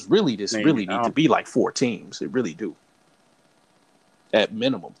 Because really, this Man, really need to be like four teams. It really do. At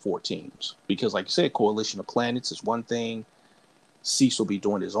minimum, four teams. Because like you said, Coalition of Planets is one thing. Cease will be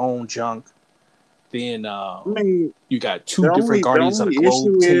doing his own junk. Then I mean, you got two different Guardians of the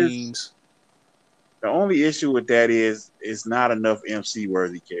Globe teams. the only issue with that is it's not enough MC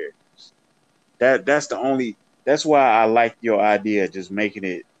worthy characters. That's the only. That's why I like your idea, of just making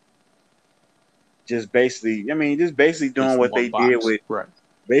it just basically. I mean, just basically Just one box. Right.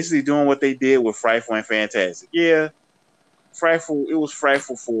 basically doing what they did with Frightful and Fantastic. Yeah, Frightful. It was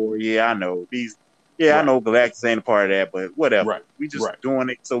Frightful 4. Yeah, I know these. Yeah, I Right. know Galactus ain't a part of that, but whatever. Right. We just Right. doing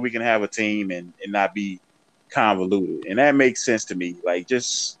it so we can have a team and not be convoluted, and that makes sense to me. Like,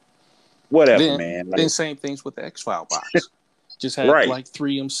 just whatever, Then man. then Like, same things with the X-File box. Just had right. like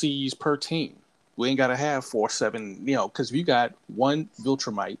 3 MCs per team. We ain't gotta have 4-7, because if you got one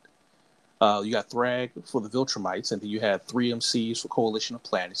Viltrumite, you got Thrag for the Viltrumites, and then you had 3 MCs for Coalition of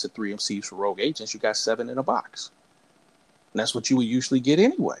Planets and 3 MCs for Rogue Agents. You got 7 in a box. And that's what you would usually get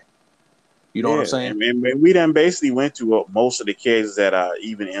anyway. You know what I'm Yeah, saying? and we done basically went through most of the characters that are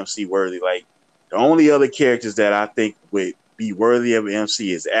even MC worthy. Like, the only other characters that I think would be worthy of an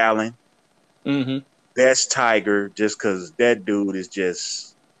MC is Alan. Mm-hmm. That's Tiger, just because that dude is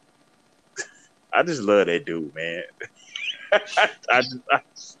just. I just love that dude, man.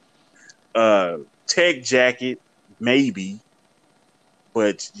 Tech Jacket, maybe,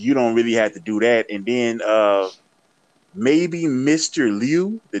 but you don't really have to do that. And then maybe Mr.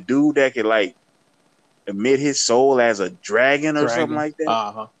 Liu, the dude that could like emit his soul as a dragon or something Dragon. like that.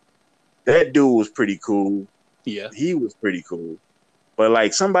 Uh-huh. That dude was pretty cool. Yeah. He was pretty cool. But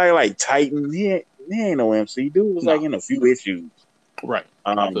like somebody like Titan, he ain't no MC. Dude was like No. in a few issues. Right.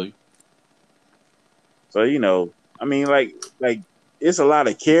 I feel you. So I mean, like it's a lot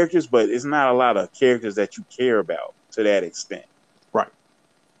of characters, but it's not a lot of characters that you care about to that extent. Right.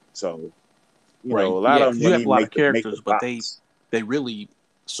 So a Right. lot Yeah, of because them you wouldn't have a even lot of make the characters, but box. they really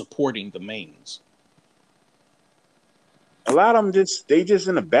supporting the mains. A lot of them they just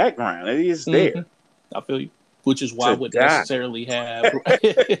in the background. They just there Mm-hmm. I feel you. Which is why I to wouldn't die. necessarily have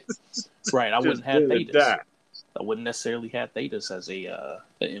right. I wouldn't Just have there to Thetis. die. I wouldn't necessarily have Thetis as a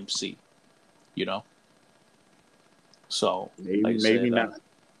MC. So like I Maybe said, not.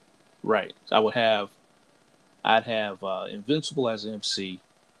 right. I'd have Invincible as MC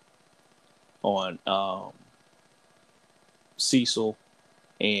on Cecil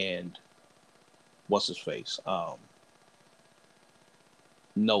and what's his face?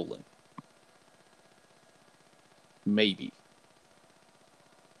 Nolan. Maybe.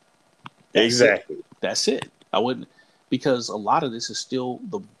 Exactly. That's it. I wouldn't, because a lot of this is still,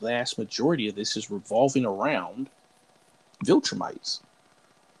 the vast majority of this is revolving around Viltrumites.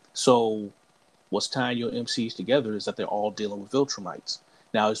 So what's tying your MCs together is that they're all dealing with Viltrumites.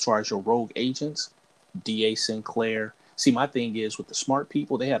 Now, as far as your rogue agents, D.A. Sinclair. See, my thing is with the smart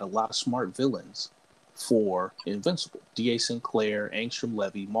people, they had a lot of smart villains for Invincible. D.A. Sinclair, Angstrom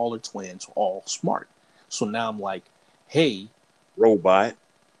Levy, Mauler twins, all smart. So now I'm like, hey, Robot,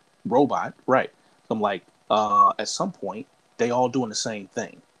 right. So I'm like, at some point, they all doing the same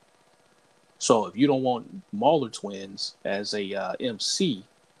thing. So if you don't want Mauler twins as a MC,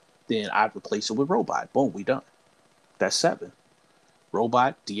 then I'd replace it with Robot. Boom, we done. That's 7.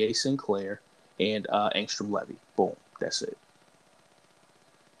 Robot, D.A. Sinclair, and Angstrom Levy. Boom, that's it.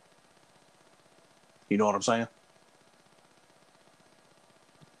 You know what I'm saying?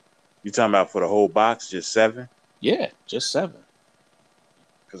 you talking about for the whole box, just 7? Yeah, just 7.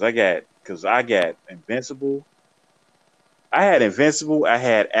 Because I got Invincible. I had Invincible. I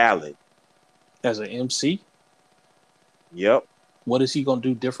had Allen. As an MC, Yep. what is he gonna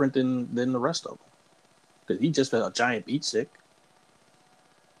do different than the rest of them? Because he just a giant beat stick.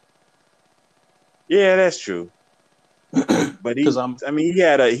 Yeah, that's true. But he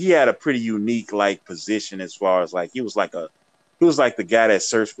had a pretty unique like position as far as like he was like the guy that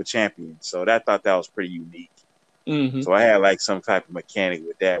searched for champions. So I thought that was pretty unique. Mm-hmm. So I had like some type of mechanic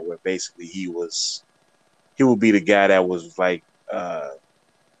with that where basically he would be the guy that was like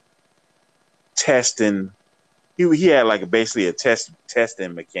testing. He had like basically a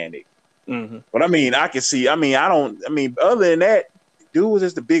testing mechanic. Mm-hmm. But I mean, I can see. I mean, other than that, dude was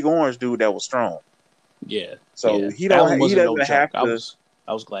just the big orange dude that was strong. Yeah. So yeah. he Alan doesn't wasn't no joke. have to.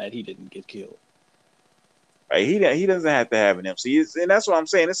 I was glad he didn't get killed. Right? He doesn't have to have an MC, and that's what I'm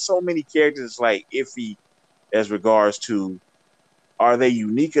saying. There's so many characters like iffy as regards to are they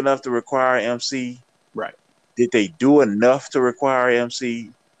unique enough to require MC? Right. Did they do enough to require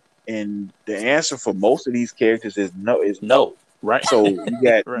MC? And the answer for most of these characters is no. Right. So you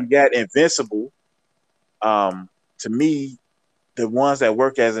got right. you got Invincible. To me, the ones that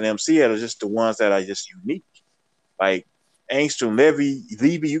work as an MC are just the ones that are just unique. Like Angstrom Levy,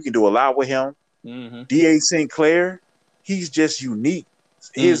 you can do a lot with him. Mm-hmm. D.A. Sinclair, he's just unique.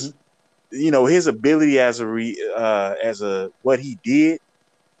 His his ability as a what he did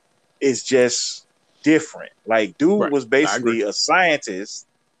is just different. Like dude was basically a scientist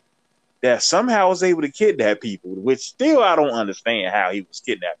that somehow was able to kidnap people, which still I don't understand how he was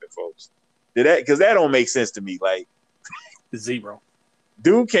kidnapping folks. Because that don't make sense to me. Like 0.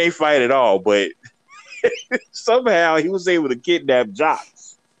 Dude can't fight at all, but somehow he was able to kidnap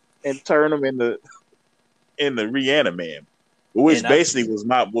Jocks and turn him into Reaniman, which And I basically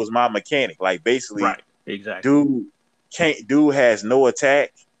was my mechanic. Like basically, right, exactly. dude has no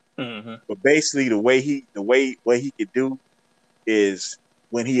attack, Hmm. but basically the way what he could do is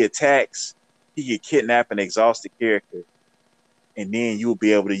when he attacks, he could kidnap an exhausted character, and then you'll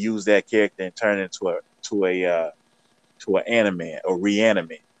be able to use that character and turn it to an Animan or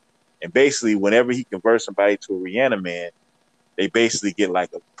Reaniman. And basically, whenever he converts somebody to a Reaniman, they basically get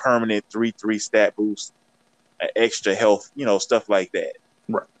like a permanent 3/3 stat boost, an extra health, stuff like that.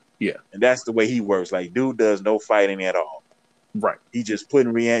 Right. Yeah. And that's the way he works. Like, dude does no fighting at all. Right. He just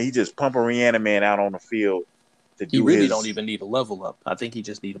pumping Reaniman out on the field to He do really don't his even need a level up. I think he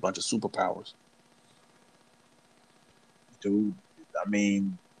just need a bunch of superpowers. dude. I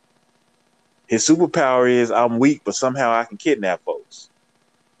mean, his superpower is I'm weak, but somehow I can kidnap folks.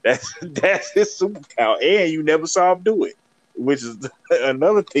 That's his superpower, and you never saw him do it, which is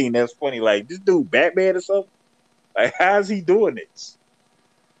another thing that's funny. Like this dude, Batman or something. Like, how's he doing this?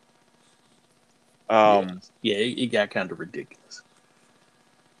 Yeah. Yeah. It got kind of ridiculous.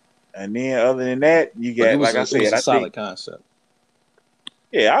 And then other than that, you But got like I it was said, a I think solid concept.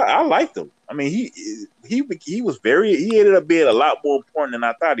 yeah, I liked him. I mean, he was very he ended up being a lot more important than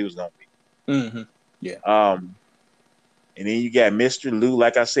I thought he was gonna be. Hmm. Yeah. And then you got Mr. Lou.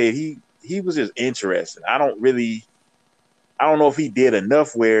 Like I said, he was just interesting. I don't know if he did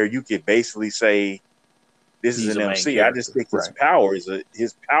enough where you could basically say this is He's an a main MC. I just character. think Right.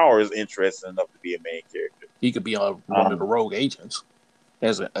 his power is interesting enough to be a main character. He could be on one of the rogue agents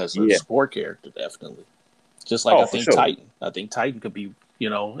as a Yeah. support character, definitely. Just like Oh, for sure. Titan. I think Titan could be,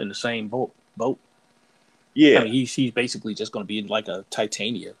 in the same boat. I Yeah. mean, he's basically just going to be like a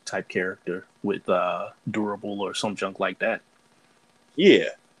Titania type character with durable or some junk like that. Yeah.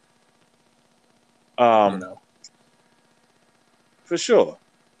 You know, For sure.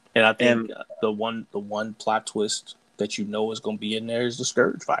 and I think And the one plot twist that is going to be in there is the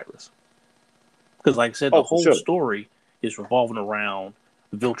Scourge virus, because like I said, the oh, for whole sure. story is revolving around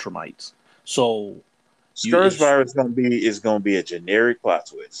Viltrumites. So Scourge virus is gonna be a generic plot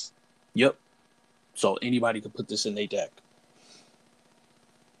twist. Yep. So anybody could put this in their deck.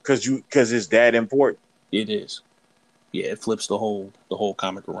 Because it's that important. It is. Yeah, it flips the whole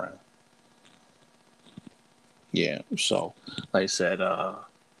comic around. Yeah. So, like I said,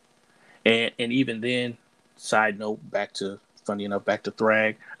 and even then, side note, funny enough, back to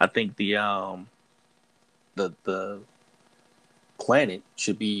Thrag. I think the planet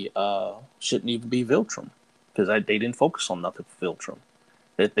shouldn't even be Viltrum, because they didn't focus on nothing for Viltrum.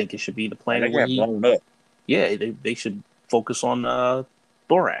 They think it should be the planet They where got blown up. Yeah, they should focus on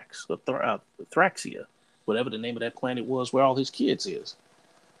Thorax, or Thraxia, whatever the name of that planet was, where all his kids is.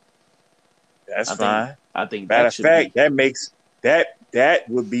 That's fine. I think Matter that of should fact, be that makes that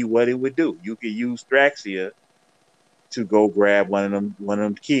would be what it would do. You could use Thraxia to go grab one of them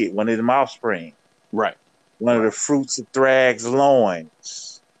offspring. right. One of the fruits of Thrag's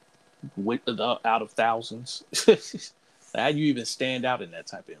loins. With out of thousands. How do you even stand out in that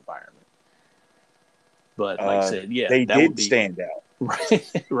type of environment? But like I said, yeah, they that didn't would be stand out.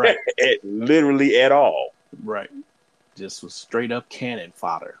 right. Literally at all. Right. Just was straight up cannon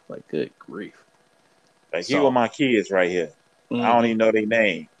fodder. Like, good grief. Like, here are my kids right here. Mm-hmm. I don't even know their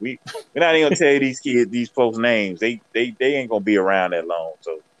name. We're not even gonna tell you these folks' names. They ain't gonna be around that long.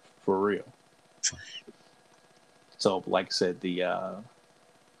 So for real. So, like I said,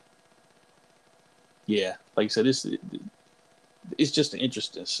 like I said, it's just an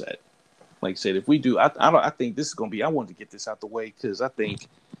interesting set. Like I said, if we do, I think this is gonna be. I wanted to get this out the way because I think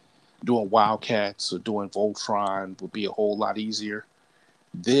doing Wildcats or doing Voltron would be a whole lot easier.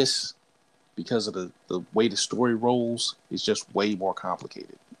 This, because of the way the story rolls, is just way more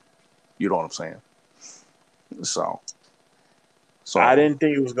complicated. You know what I'm saying? So I didn't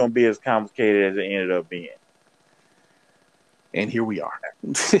think it was gonna be as complicated as it ended up being. And here we are.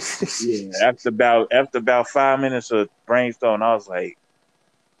 Yeah, after about 5 minutes of brainstorming, I was like,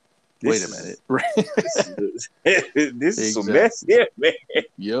 wait a minute. This is some mess here, man.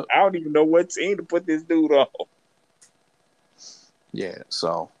 Yep. I don't even know what team to put this dude on. Yeah,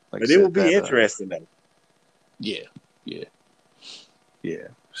 so but it will be interesting though. Yeah.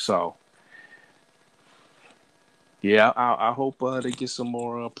 So yeah, I hope they get some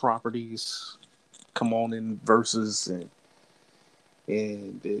more properties come on in versus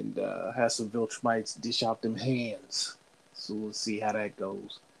and have some Viltrumites dish out them hands. So we'll see how that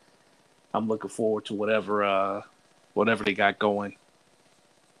goes. I'm looking forward to whatever they got going.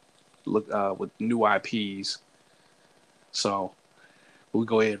 Look with new IPs. So we'll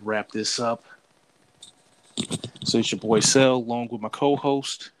go ahead and wrap this up. So it's your boy Cell, along with my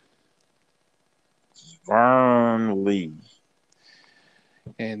co-host. Vern Lee.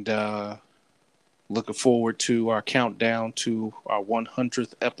 And looking forward to our countdown to our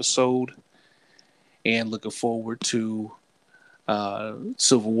 100th episode. And looking forward to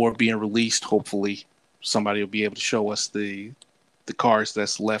Civil War being released. Hopefully somebody will be able to show us the cards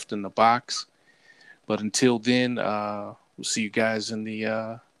that's left in the box. But until then, we'll see you guys in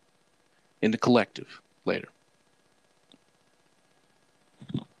the collective later.